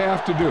is what they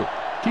have to do.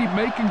 Keep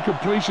making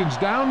completions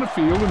down the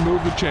field and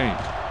move the chains.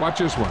 Watch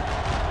this one.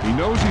 He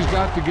knows he's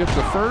got to get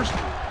the first,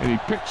 and he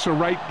picks the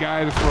right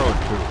guy to throw it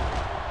to.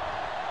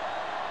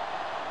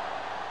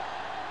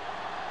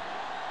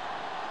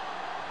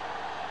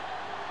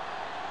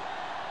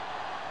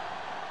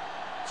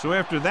 So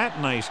after that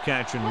nice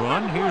catch and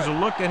run, here's a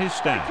look at his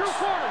stats. Two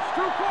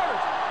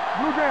quarters.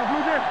 Blue game.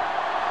 Bring it up.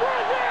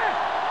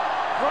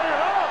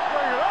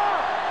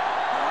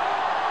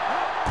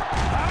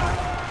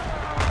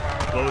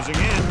 Closing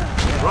in,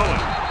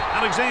 throwing.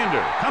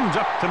 Alexander comes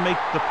up to make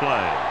the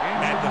play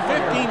at the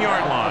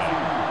 15-yard line.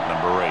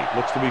 Number 8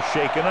 looks to be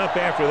shaken up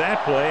after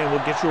that play, and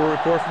we'll get you a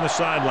report from the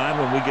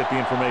sideline when we get the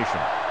information.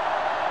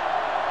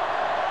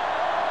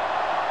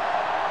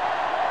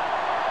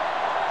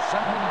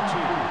 Second and 2.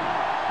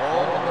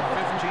 Ball on the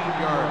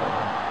 15-yard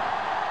line.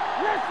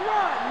 Let's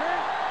run,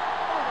 man.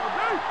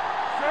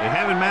 They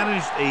haven't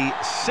managed a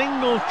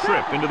single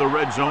trip into the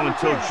red zone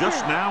until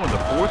just now in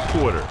the 4th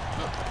quarter.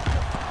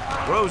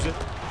 Throws it.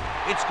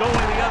 It's going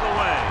the other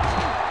way.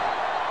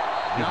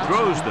 He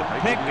throws the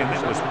pick, and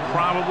it was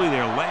probably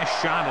their last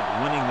shot at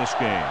winning this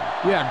game.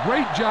 Yeah,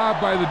 great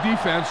job by the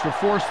defense to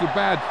force the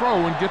bad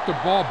throw and get the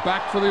ball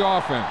back for the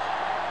offense.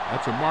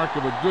 That's a mark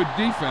of a good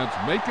defense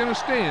making a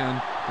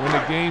stand when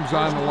the game's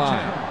on the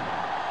line.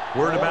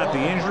 Word about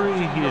the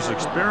injury, he is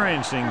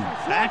experiencing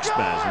back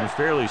spasms,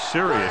 fairly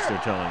serious, they're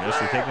telling us.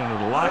 They're taking him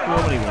to the locker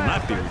room, and he will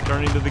not be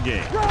returning to the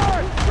game.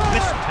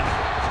 This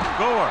tackle.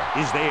 Score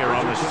is there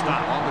on the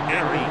stop at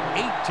the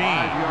 18.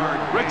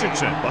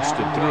 Richardson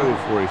busted through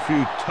for a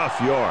few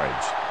tough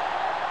yards.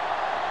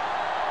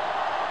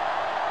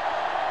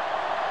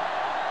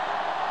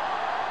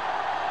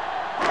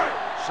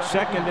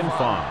 Second and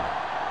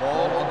 5.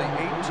 Ball on the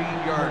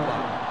 18-yard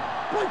line.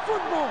 Play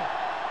football.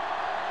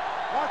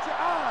 Watch your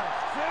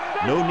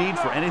eyes. No need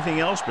for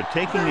anything else but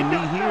taking a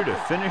knee here to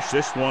finish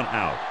this one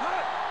out.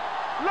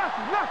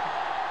 Lucky.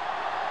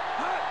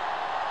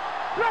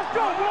 Let's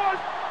go, boys.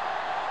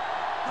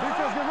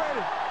 Defense, get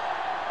ready.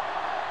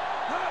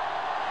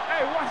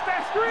 Hey, watch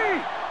that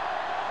screen.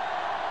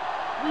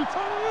 We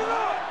turning it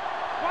up.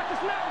 Watch the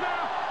snap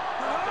down.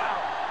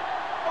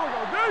 Oh, we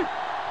go deep.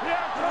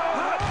 Yeah.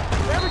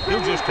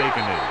 He'll just take a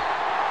knee.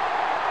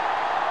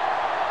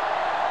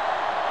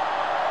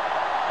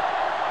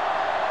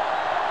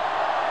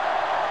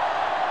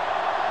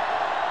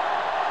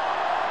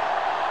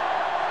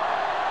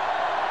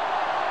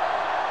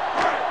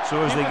 So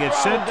as they get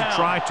set to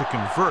try to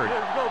convert,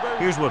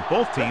 here's what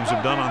both teams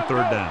have done on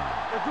 3rd down.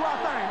 Let's do our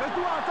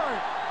thing.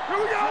 Here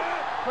we go.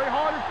 Play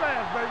hard and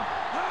fast, baby.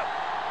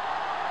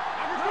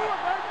 I can do it,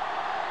 baby.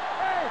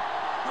 Hey,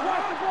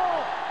 watch the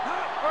ball.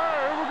 Hey,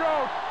 here we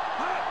go.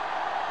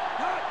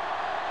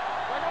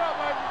 Back it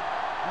up, baby.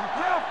 Be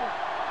careful.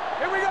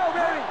 Here we go,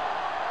 baby.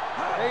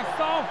 They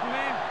soft,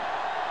 man.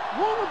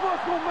 One of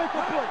us gonna make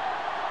a play.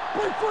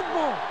 Play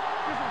football.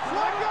 Get some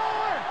slack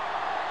going.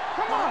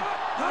 Come on.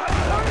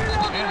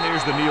 And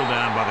there's the kneel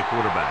down by the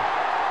quarterback.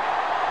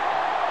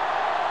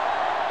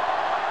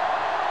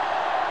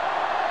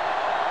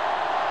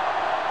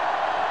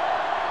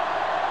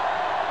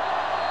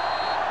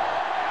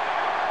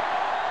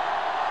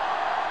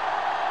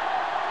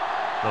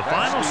 The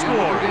final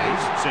score is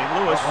St.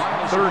 Louis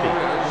 30,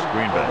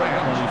 Green Bay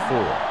 24.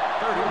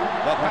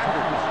 The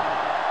Packers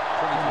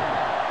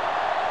 24.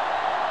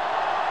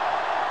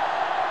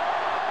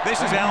 This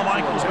is Al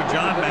Michaels with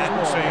John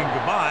Madden saying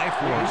goodbye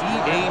for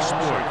EA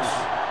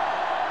Sports.